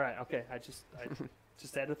 All right. Okay. I just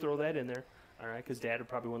had to throw that in there. All right, because Dad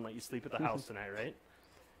probably wouldn't let you sleep at the house tonight, right?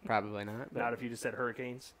 Probably not. Not if you just said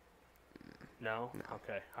Hurricanes? No?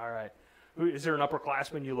 Okay. All right. Is there an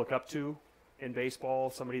upperclassman you look up to in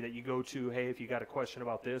baseball? Somebody that you go to, hey, if you got a question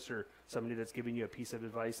about this, or somebody that's giving you a piece of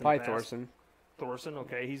advice in the past? Thorson. Thorson,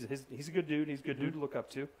 okay. He's a good dude. He's a good dude to look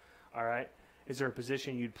up to. All right. Is there a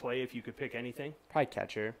position you'd play if you could pick anything? Probably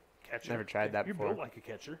catcher. Catcher. Never tried that before. You're built like a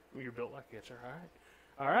catcher. You're built like a catcher. All right.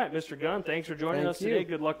 All right, Mr. Gunn, thanks for joining us today.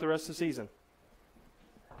 Good luck the rest of the season.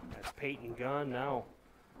 That's Peyton Gunn. Now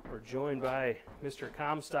we're joined by Mr.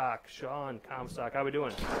 Comstock, Sean Comstock. How we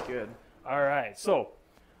doing? Good. All right. So,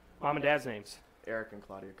 Mom and Dad's names? Eric and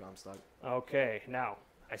Claudia Comstock. Okay. Now,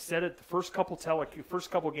 I said it the first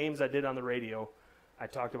couple games I did on the radio. I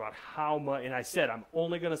talked about how much, and I said I'm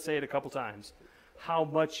only going to say it a couple times, how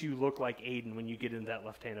much you look like Aiden when you get into that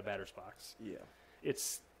left-handed batter's box. Yeah.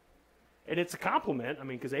 It's a compliment. I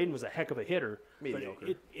mean, because Aiden was a heck of a hitter.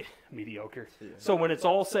 Mediocre. Mediocre. Yeah. So when it's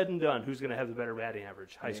all said and done, who's going to have the better batting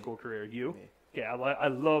average? High school career, you? Me. Yeah, I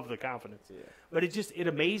love the confidence. Yeah. But it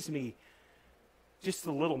amazed me, just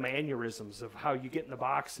the little mannerisms of how you get in the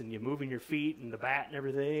box and you moving your feet and the bat and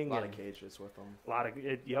everything. A lot of cages with them.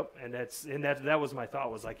 Yep. And that was my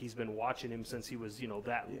thought, was like he's been watching him since he was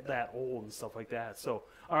that old and stuff like that. So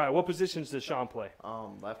all right, what positions does Sean play?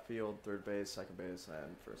 Left field, third base, second base,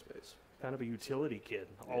 and first base. Kind of a utility kid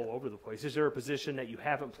all over the place. Is there a position that you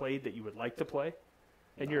haven't played that you would like to play?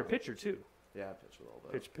 And you're a pitcher too. Yeah, I pitch a little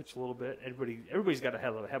bit. Pitch a little bit. Everybody's got to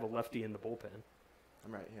have a lefty in the bullpen.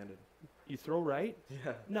 I'm right-handed. You throw right?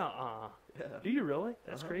 Yeah. Nuh-uh. Yeah. Do you really?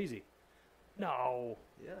 That's crazy. No.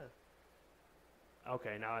 Yeah.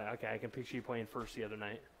 Okay, I can picture you playing first the other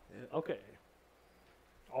night. Yeah. Okay.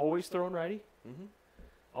 Always throwing righty? Mm-hmm.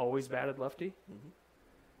 Always batted lefty? Mm-hmm.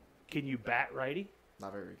 Can you bat righty?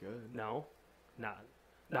 Not very good. No.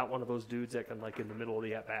 Not one of those dudes that can, like, in the middle of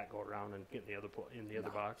the at-bat go around and get in the other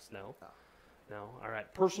box? No. No. All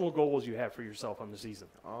right. Personal goals you have for yourself on the season?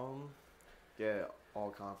 Get all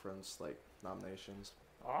conference nominations.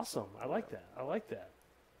 Awesome. I like that.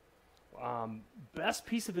 Best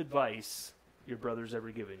piece of advice your brother's ever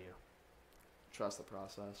given you? Trust the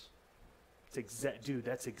process. Dude,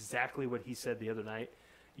 that's exactly what he said the other night.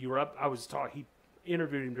 You were up. He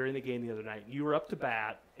interviewed him during the game the other night. You were up to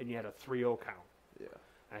bat and you had a 3-0 count. Yeah.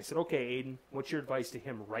 And I said, okay, Aiden, what's your advice to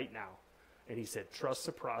him right now? And he said, trust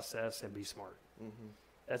the process and be smart. Mm-hmm.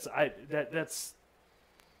 That's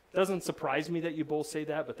doesn't surprise me that you both say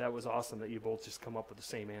that, but that was awesome that you both just come up with the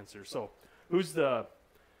same answer. So is there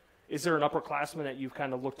an upperclassman that you've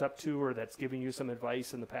kind of looked up to or that's given you some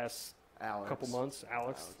advice in the past couple months?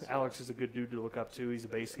 Alex is a good dude to look up to. He's a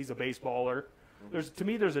baseballer.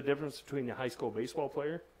 Mm-hmm. There's a difference between a high school baseball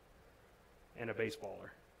player and a baseballer.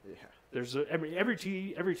 Yeah.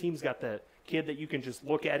 Every team's got that kid that you can just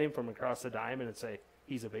look at him from across the diamond and say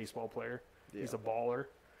he's a baseball player. Yeah. He's a baller.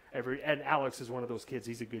 And Alex is one of those kids.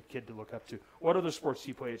 He's a good kid to look up to. What other sports do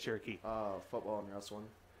you play at Cherokee? Football and wrestling.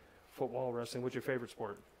 football, wrestling. What's your favorite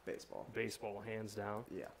sport? Baseball. Baseball, hands down.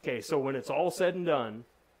 Yeah. Okay, so when it's all said and done,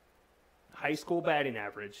 high school batting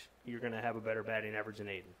average, you're going to have a better batting average than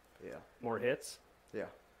Aiden. Yeah. More hits? Yeah.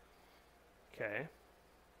 Okay.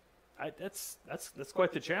 That's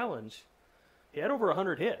quite the challenge. He had over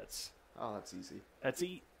 100 hits. Oh, that's easy.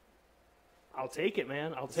 I'll take it,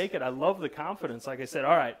 man. I'll take it. I love the confidence. Like I said,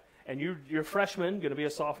 all right. And you're a freshman, going to be a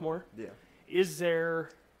sophomore? Yeah. Is there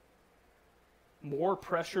more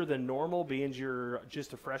pressure than normal being you're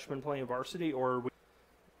just a freshman playing varsity, or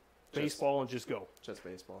baseball and just go? Just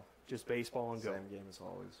baseball. Just baseball and go. Same game as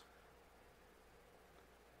always.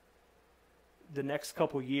 The next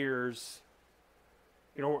couple years,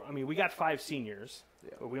 we got 5 seniors,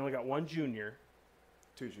 but we only got 1 junior.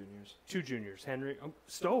 2 juniors. 2 juniors. Henry,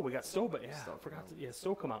 Stowe. We got Stowe, but I forgot.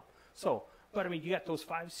 Stowe come out. So, but you got those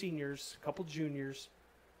 5 seniors, a couple juniors,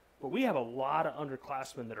 but we have a lot of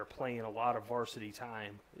underclassmen that are playing a lot of varsity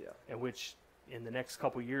time. Yeah. And which, in the next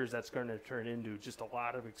couple years, that's going to turn into just a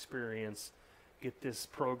lot of experience. Get this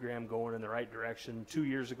program going in the right direction. 2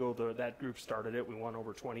 years ago, that group started it. We won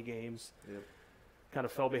over 20 games. Yep. Kind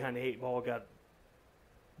of fell behind the 8 ball, got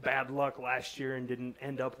bad luck last year and didn't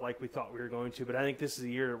end up like we thought we were going to. But I think this is the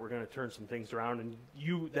year that we're going to turn some things around, and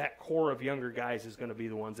that core of younger guys is going to be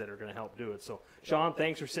the ones that are going to help do it. So, Sean,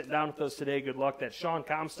 thanks for sitting down with us today. Good luck. That's Sean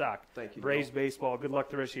Comstock. Thank you. Braves Baseball. Good luck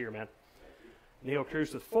the rest of the year, man. Neil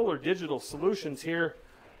Cruz with Fuller Digital Solutions here.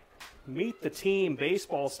 Meet the team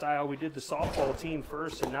baseball style. We did the softball team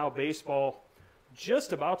first, and now baseball.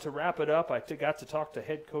 Just about to wrap it up. I got to talk to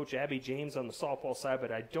head coach Abby James on the softball side,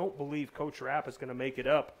 but I don't believe Coach Rapp is going to make it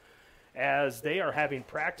up as they are having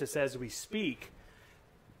practice as we speak.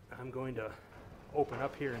 I'm going to open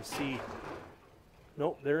up here and see.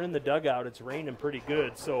 Nope, they're in the dugout. It's raining pretty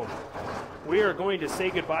good. So we are going to say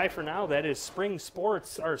goodbye for now. That is spring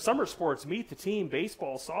sports, or summer sports, meet the team,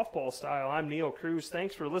 baseball, softball style. I'm Neil Cruz.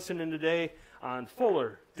 Thanks for listening today on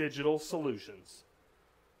Fuller Digital Solutions.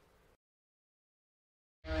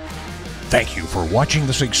 Thank you for watching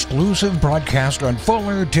this exclusive broadcast on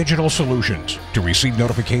Fuller Digital Solutions. To receive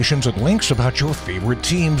notifications and links about your favorite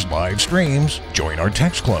team's live streams, join our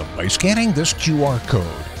text club by scanning this QR code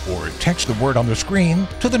or text the word on the screen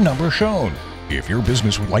to the number shown. If your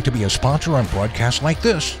business would like to be a sponsor on broadcasts like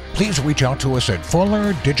this, please reach out to us at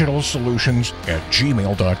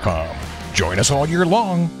fullerdigitalsolutions@gmail.com. Join us all year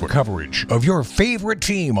long for coverage of your favorite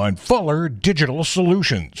team on Fuller Digital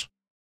Solutions.